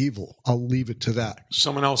good and evil. I'll leave it to that.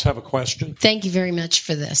 Someone else have a question? Thank you very much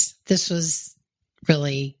for this. This was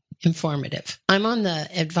really informative. I'm on the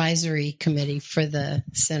advisory committee for the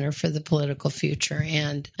Center for the Political Future,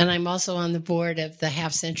 and I'm also on the board of the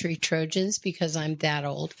Half Century Trojans because I'm that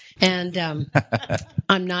old. And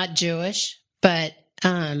I'm not Jewish, but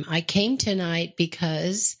I came tonight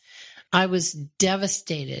because I was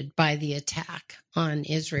devastated by the attack on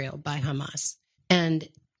Israel by Hamas. And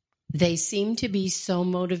they seem to be so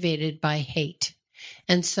motivated by hate.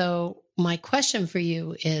 And so my question for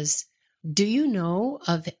you is, do you know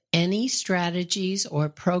of any strategies or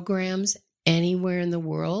programs anywhere in the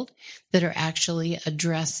world that are actually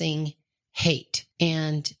addressing hate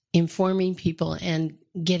and informing people and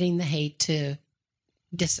getting the hate to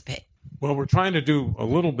dissipate? Well, we're trying to do a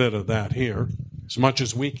little bit of that here, as much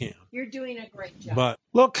as we can. You're doing a great job. But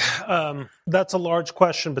look, that's a large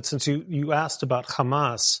question, but since you asked about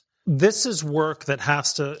Hamas, this is work that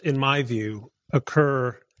has to, in my view,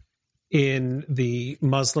 occur in the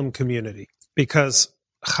Muslim community, because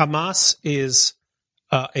Hamas is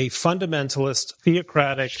a fundamentalist,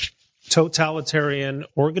 theocratic, totalitarian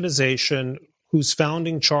organization whose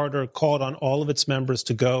founding charter called on all of its members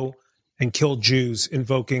to go and kill Jews,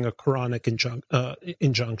 invoking a Quranic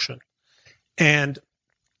injunction. And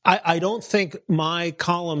I don't think my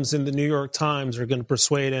columns in the New York Times are going to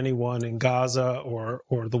persuade anyone in Gaza or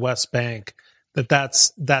the West Bank that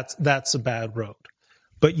that's a bad road.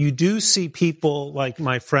 But you do see people like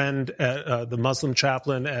my friend, the Muslim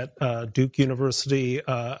chaplain at Duke University,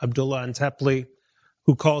 Abdullah Antepli,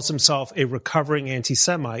 who calls himself a recovering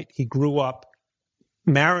anti-Semite. He grew up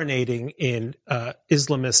marinating in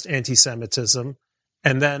Islamist anti-Semitism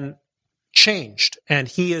and then changed. And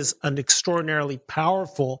he is an extraordinarily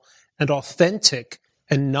powerful and authentic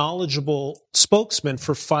and knowledgeable spokesman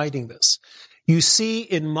for fighting this. You see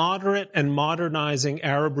in moderate and modernizing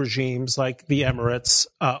Arab regimes like the Emirates,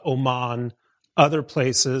 Oman, other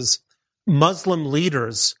places, Muslim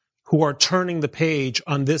leaders who are turning the page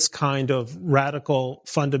on this kind of radical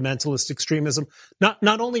fundamentalist extremism,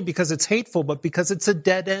 not only because it's hateful, but because it's a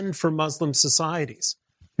dead end for Muslim societies.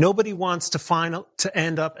 Nobody wants to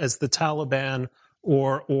end up as the Taliban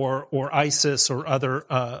or ISIS or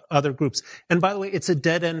other groups. And by the way, it's a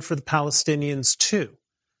dead end for the Palestinians too,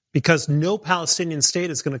 because no Palestinian state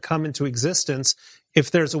is going to come into existence if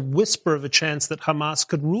there's a whisper of a chance that Hamas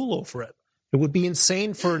could rule over it. It would be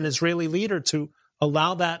insane for an Israeli leader to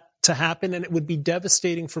allow that to happen, and it would be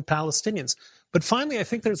devastating for Palestinians. But finally, I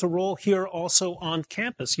think there's a role here also on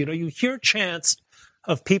campus. You know, you hear chants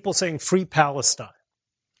of people saying free Palestine.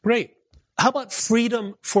 Great. How about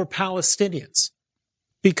freedom for Palestinians?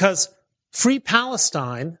 Because free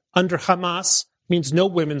Palestine under Hamas means no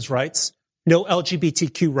women's rights, no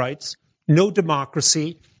LGBTQ rights, no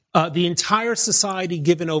democracy, the entire society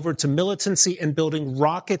given over to militancy and building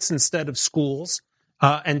rockets instead of schools,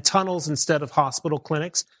 and tunnels instead of hospital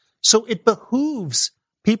clinics. So it behooves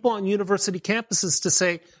people on university campuses to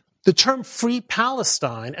say the term free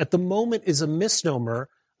Palestine at the moment is a misnomer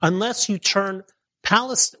unless you turn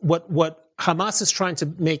what Hamas is trying to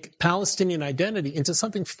make Palestinian identity into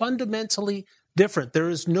something fundamentally different.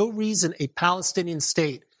 There is no reason a Palestinian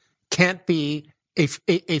state can't be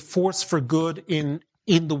a force for good in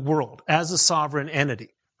the world as a sovereign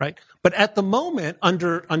entity, right? But at the moment,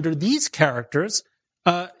 under these characters,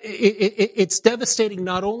 it's devastating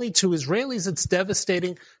not only to Israelis, it's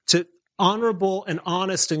devastating to honorable and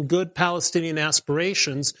honest and good Palestinian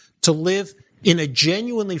aspirations to live in a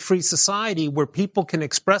genuinely free society where people can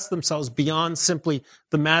express themselves beyond simply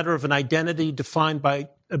the matter of an identity defined by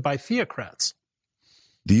theocrats.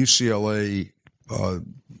 The UCLA,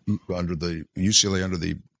 under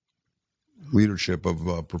the leadership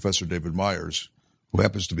of Professor David Myers, who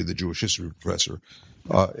happens to be the Jewish history professor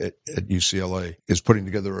at UCLA, is putting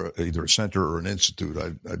together either a center or an institute.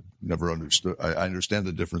 I never understood. I understand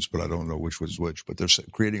the difference, but I don't know which was which. But they're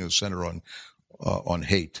creating a center on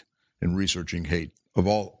hate and researching hate of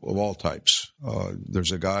all types.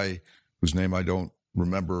 There's a guy whose name I don't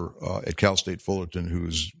remember at Cal State Fullerton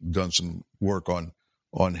who's done some work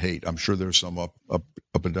on hate. I'm sure there's some up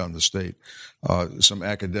and down the state. Some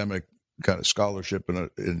academic kind of scholarship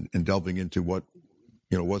in delving into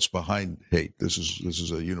what's behind hate. This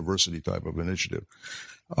is a university type of initiative.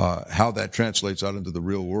 How that translates out into the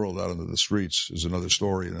real world, out into the streets, is another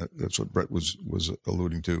story, and that's what Bret was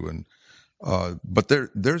alluding to. And but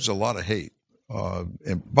there's a lot of hate.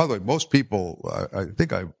 And by the way, most people, I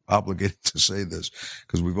think I'm obligated to say this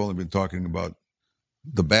because we've only been talking about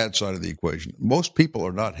the bad side of the equation. Most people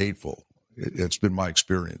are not hateful. It's been my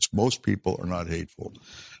experience. Most people are not hateful.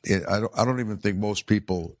 I don't even think most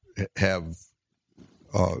people have.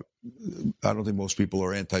 I don't think most people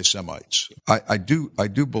are anti-Semites. I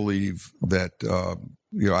do believe that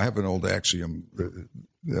I have an old axiom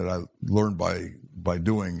that I learned by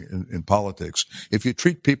doing in politics. If you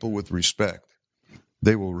treat people with respect,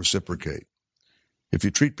 they will reciprocate. If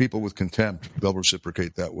you treat people with contempt, they'll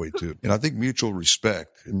reciprocate that way too. And I think mutual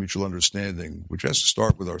respect and mutual understanding, which has to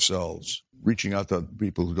start with ourselves, reaching out to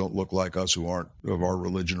people who don't look like us, who aren't of our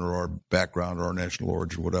religion or our background or our national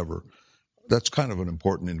origin, whatever, that's kind of an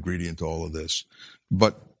important ingredient to all of this.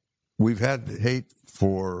 But we've had hate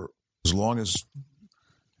for as long as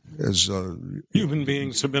human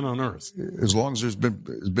beings have been on Earth. As long as there's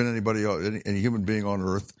been anybody, any human being on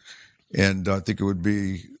Earth. And I think it would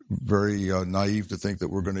be very naive to think that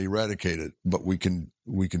we're going to eradicate it. But we can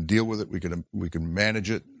deal with it. We can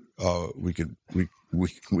manage it. We can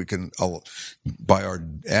by our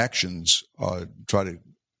actions try to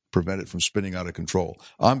prevent it from spinning out of control.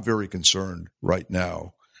 I'm very concerned right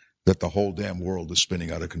now that the whole damn world is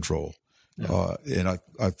spinning out of control. Yeah. And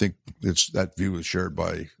I think that view is shared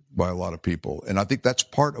by a lot of people. And I think that's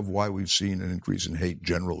part of why we've seen an increase in hate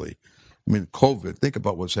generally. I mean, COVID, think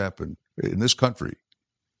about what's happened in this country.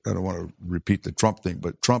 I don't want to repeat the Trump thing,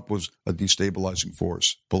 but Trump was a destabilizing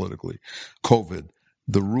force politically. COVID,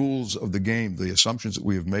 the rules of the game, the assumptions that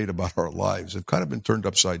we have made about our lives have kind of been turned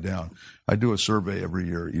upside down. I do a survey every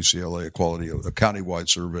year at UCLA, a countywide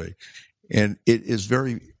survey, and it is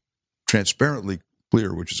very transparently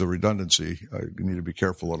clear, which is a redundancy. You need to be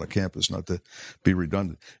careful on a campus not to be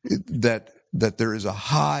redundant, that that there is a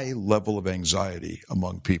high level of anxiety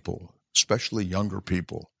among people, especially younger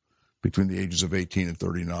people between the ages of 18 and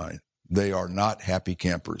 39. They are not happy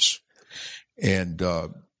campers. And,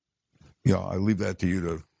 I leave that to you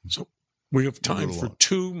to. So we have time for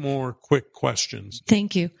two more quick questions.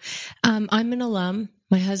 Thank you. I'm an alum.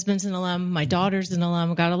 My husband's an alum. My daughter's an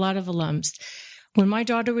alum. I've got a lot of alums. When my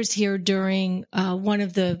daughter was here during one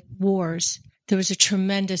of the wars, there was a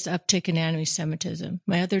tremendous uptick in anti-Semitism.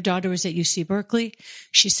 My other daughter was at UC Berkeley.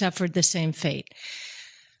 She suffered the same fate.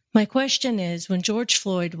 My question is, when George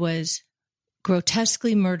Floyd was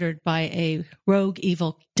grotesquely murdered by a rogue,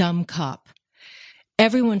 evil, dumb cop,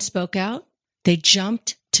 everyone spoke out. They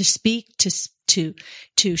jumped to speak,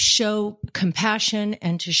 to show compassion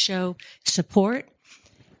and to show support.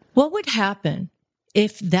 What would happen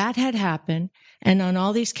if that had happened and on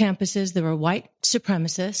all these campuses there were white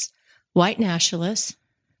supremacists, white nationalists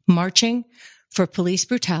marching for police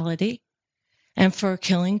brutality and for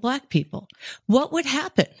killing black people? What would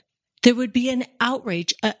happen? There would be an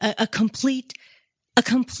outrage, a complete,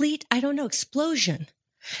 explosion.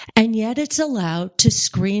 And yet it's allowed to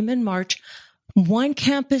scream and march one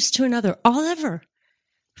campus to another, all over.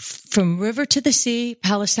 From river to the sea,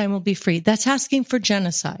 Palestine will be free. That's asking for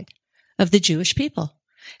genocide of the Jewish people.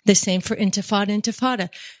 The same for intifada.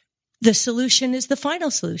 The solution is the final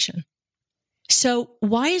solution. So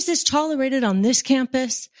why is this tolerated on this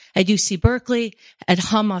campus, at UC Berkeley, at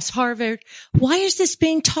Hamas Harvard? Why is this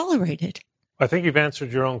being tolerated? I think you've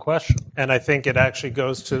answered your own question. And I think it actually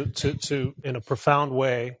goes to in a profound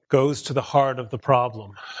way, goes to the heart of the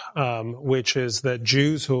problem, which is that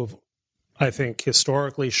Jews who have, I think,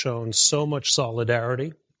 historically shown so much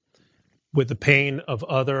solidarity with the pain of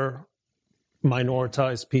other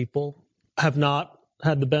minoritized people have not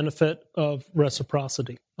had the benefit of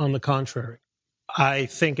reciprocity. On the contrary, I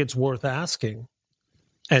think it's worth asking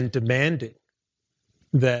and demanding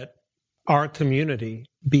that our community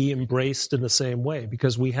be embraced in the same way,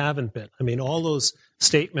 because we haven't been. I mean, all those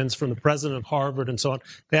statements from the president of Harvard and so on,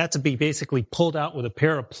 they had to be basically pulled out with a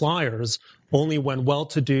pair of pliers only when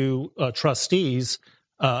well-to-do trustees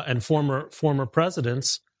and former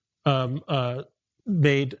presidents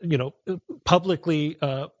made,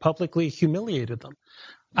 publicly humiliated them.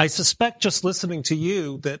 I suspect, just listening to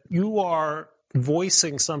you, that you are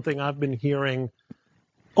voicing something I've been hearing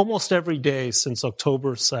almost every day since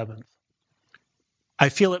October 7th. I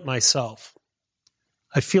feel it myself.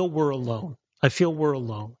 I feel we're alone.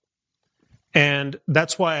 And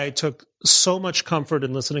that's why I took so much comfort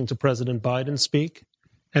in listening to President Biden speak.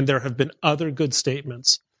 And there have been other good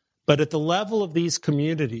statements. But at the level of these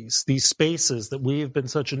communities, these spaces that we have been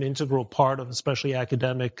such an integral part of, especially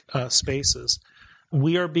academic spaces,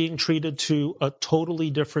 we are being treated to a totally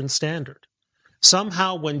different standard.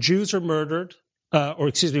 Somehow when Jews are murdered,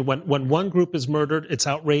 when one group is murdered, it's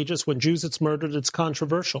outrageous. When Jews it's murdered, it's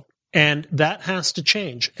controversial. And that has to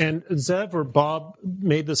change. And Zev or Bob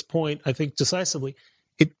made this point, I think, decisively.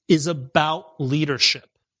 It is about leadership.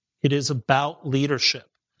 It is about leadership.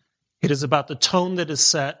 It is about the tone that is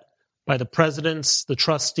set by the presidents, the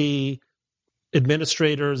trustee,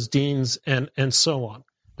 administrators, deans, and so on.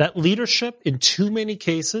 That leadership, in too many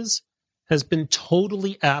cases, has been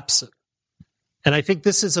totally absent. And I think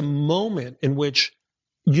this is a moment in which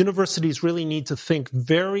universities really need to think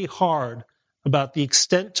very hard about the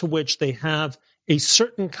extent to which they have a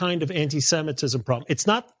certain kind of anti-Semitism problem. It's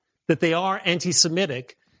not that they are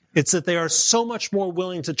anti-Semitic, it's that they are so much more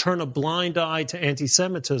willing to turn a blind eye to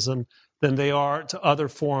anti-Semitism than they are to other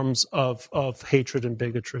forms of hatred and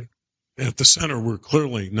bigotry. At the center, we're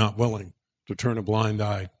clearly not willing to turn a blind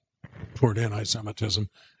eye toward anti-Semitism.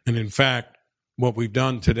 And in fact, what we've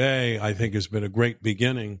done today, I think, has been a great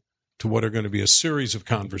beginning to what are going to be a series of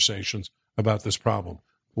conversations about this problem.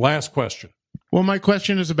 Last question. Well, my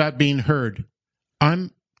question is about being heard.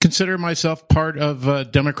 I'm consider myself part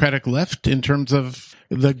of Democratic left in terms of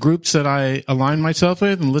the groups that I align myself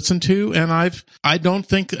with and listen to. And I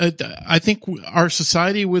think our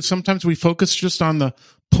society sometimes we focus just on the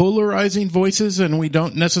polarizing voices and we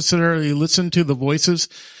don't necessarily listen to the voices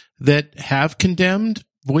that have condemned,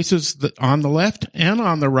 voices that on the left and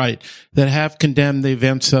on the right that have condemned the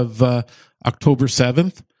events of October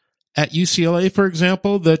 7th. At UCLA, for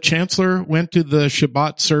example, the chancellor went to the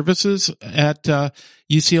Shabbat services at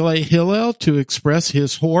UCLA Hillel to express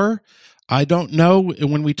his horror. I don't know,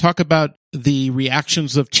 when we talk about the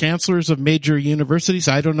reactions of chancellors of major universities,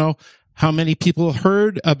 I don't know how many people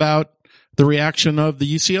heard about the reaction of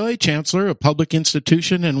the UCLA chancellor, a public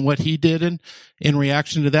institution, and what he did in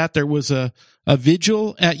reaction to that. There was a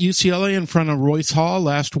vigil at UCLA in front of Royce Hall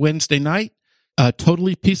last Wednesday night. a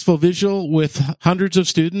totally peaceful vigil with hundreds of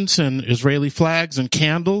students and Israeli flags and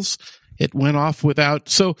candles. It went off without.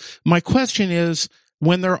 So my question is,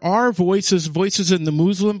 when there are voices in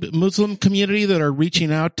the Muslim community that are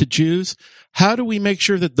reaching out to Jews, how do we make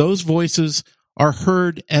sure that those voices are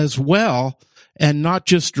heard as well and not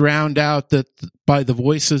just drowned out by the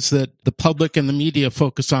voices that the public and the media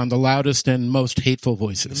focus on, the loudest and most hateful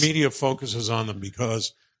voices? The media focuses on them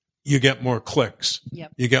because you get more clicks.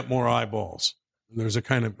 Yep. You get more eyeballs. There's a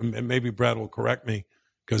kind of, maybe Brad will correct me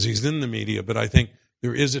because he's in the media, but I think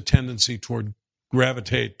there is a tendency to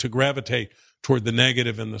gravitate toward the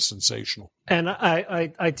negative and the sensational. And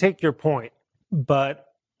I take your point, but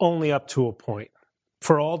only up to a point.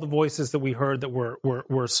 For all the voices that we heard that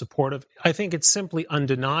were supportive, I think it's simply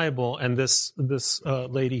undeniable. And this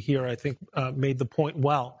lady here, I think, made the point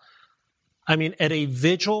well. I mean, at a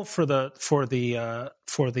vigil for the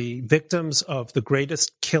victims of the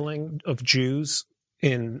greatest killing of Jews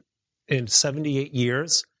in 78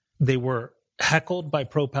 years, they were heckled by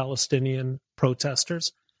pro-Palestinian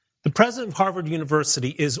protesters. The president of Harvard University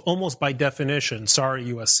is almost by definition, sorry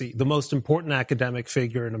USC, the most important academic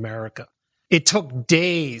figure in America. It took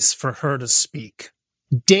days for her to speak.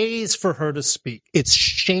 Days for her to speak. It's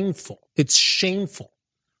shameful. It's shameful,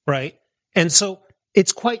 right? And so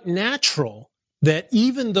it's quite natural that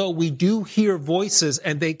even though we do hear voices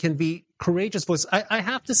and they can be courageous voices, I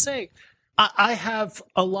have to say, I have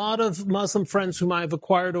a lot of Muslim friends whom I have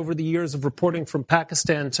acquired over the years of reporting from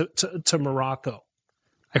Pakistan to Morocco.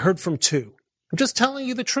 I heard from two. I'm just telling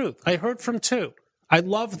you the truth. I heard from two. I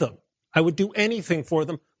love them. I would do anything for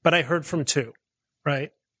them, but I heard from two,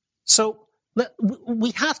 right? So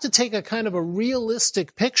we have to take a kind of a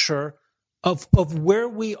realistic picture of where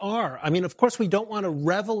we are. I mean, of course, we don't want to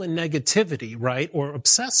revel in negativity, right, or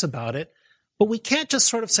obsess about it, but we can't just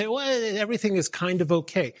sort of say, well, everything is kind of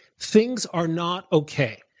okay. Things are not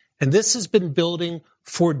okay. And this has been building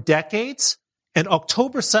for decades. And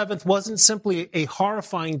October 7th wasn't simply a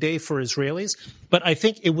horrifying day for Israelis, but I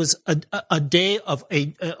think it was a day of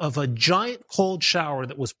a giant cold shower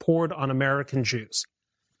that was poured on American Jews.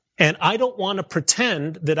 And I don't want to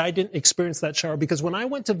pretend that I didn't experience that shower, because when I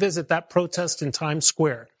went to visit that protest in Times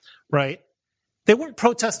Square, right, they weren't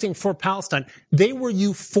protesting for Palestine. They were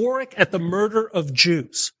euphoric at the murder of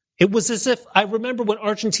Jews. It was as if, I remember when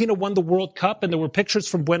Argentina won the World Cup and there were pictures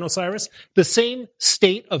from Buenos Aires, the same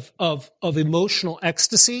state of emotional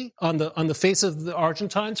ecstasy on the face of the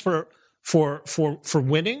Argentines for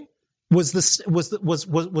winning was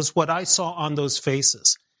what I saw on those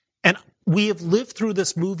faces. And we have lived through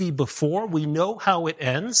this movie before. We know how it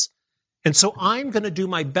ends. And so I'm going to do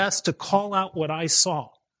my best to call out what I saw.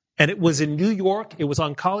 And it was in New York. It was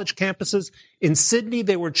on college campuses. In Sydney,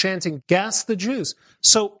 they were chanting, "Gas the Jews."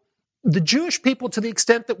 So the Jewish people, to the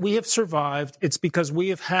extent that we have survived, it's because we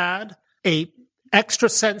have had a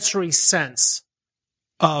extrasensory sense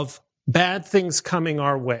of bad things coming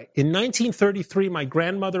our way. In 1933, my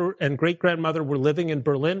grandmother and great-grandmother were living in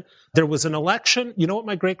Berlin. There was an election. You know what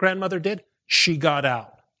my great-grandmother did? She got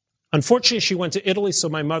out. Unfortunately, she went to Italy, so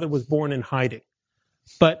my mother was born in hiding.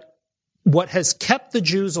 But what has kept the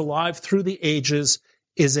Jews alive through the ages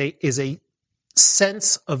is a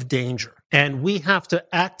sense of danger. And we have to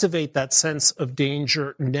activate that sense of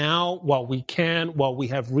danger now while we can, while we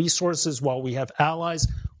have resources, while we have allies,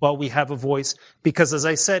 while we have a voice. Because as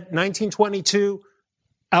I said, 1922,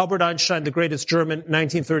 Albert Einstein, the greatest German,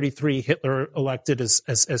 1933, Hitler elected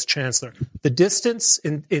as chancellor. The distance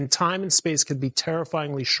in time and space can be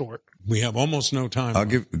terrifyingly short. We have almost no time. I'll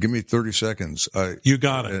give me 30 seconds. You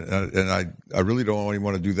got it. And I really don't only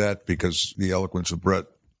want to do that because the eloquence of Bret,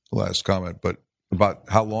 last comment, but about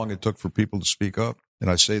how long it took for people to speak up. And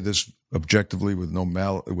I say this objectively with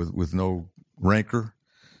no rancor.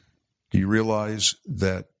 Do you realize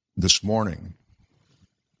that this morning,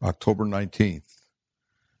 October 19th,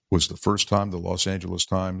 was the first time the Los Angeles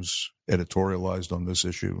Times editorialized on this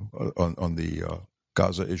issue, on the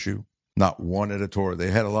Gaza issue? Not one editorial.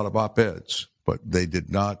 They had a lot of op-eds, but they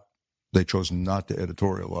chose not to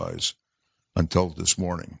editorialize until this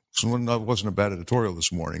morning. So it wasn't a bad editorial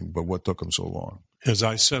this morning, but what took them so long? As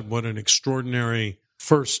I said, what an extraordinary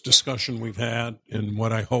first discussion we've had, and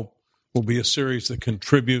what I hope will be a series that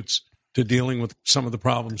contributes to dealing with some of the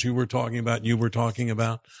problems you were talking about.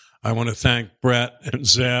 I want to thank Bret and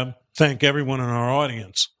Zev. Thank everyone in our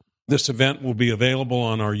audience. This event will be available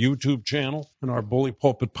on our YouTube channel and our Bully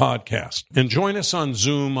Pulpit podcast. And join us on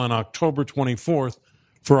Zoom on October 24th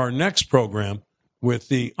for our next program with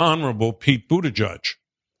the Honorable Pete Buttigieg.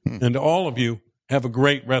 And to all of you, have a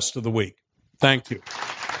great rest of the week. Thank you.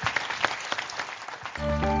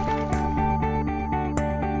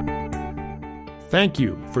 Thank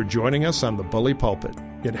you for joining us on The Bully Pulpit.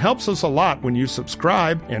 It helps us a lot when you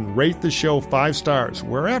subscribe and rate the show 5 stars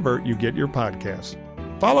wherever you get your podcasts.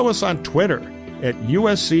 Follow us on Twitter at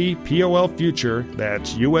USC POL Future.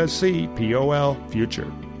 That's USC POL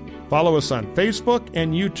Future. Follow us on Facebook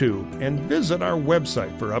and YouTube, and visit our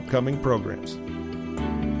website for upcoming programs.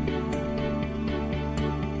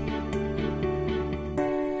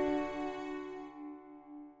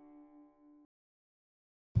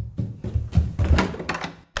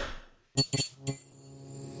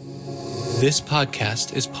 This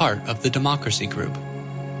podcast is part of the Democracy Group.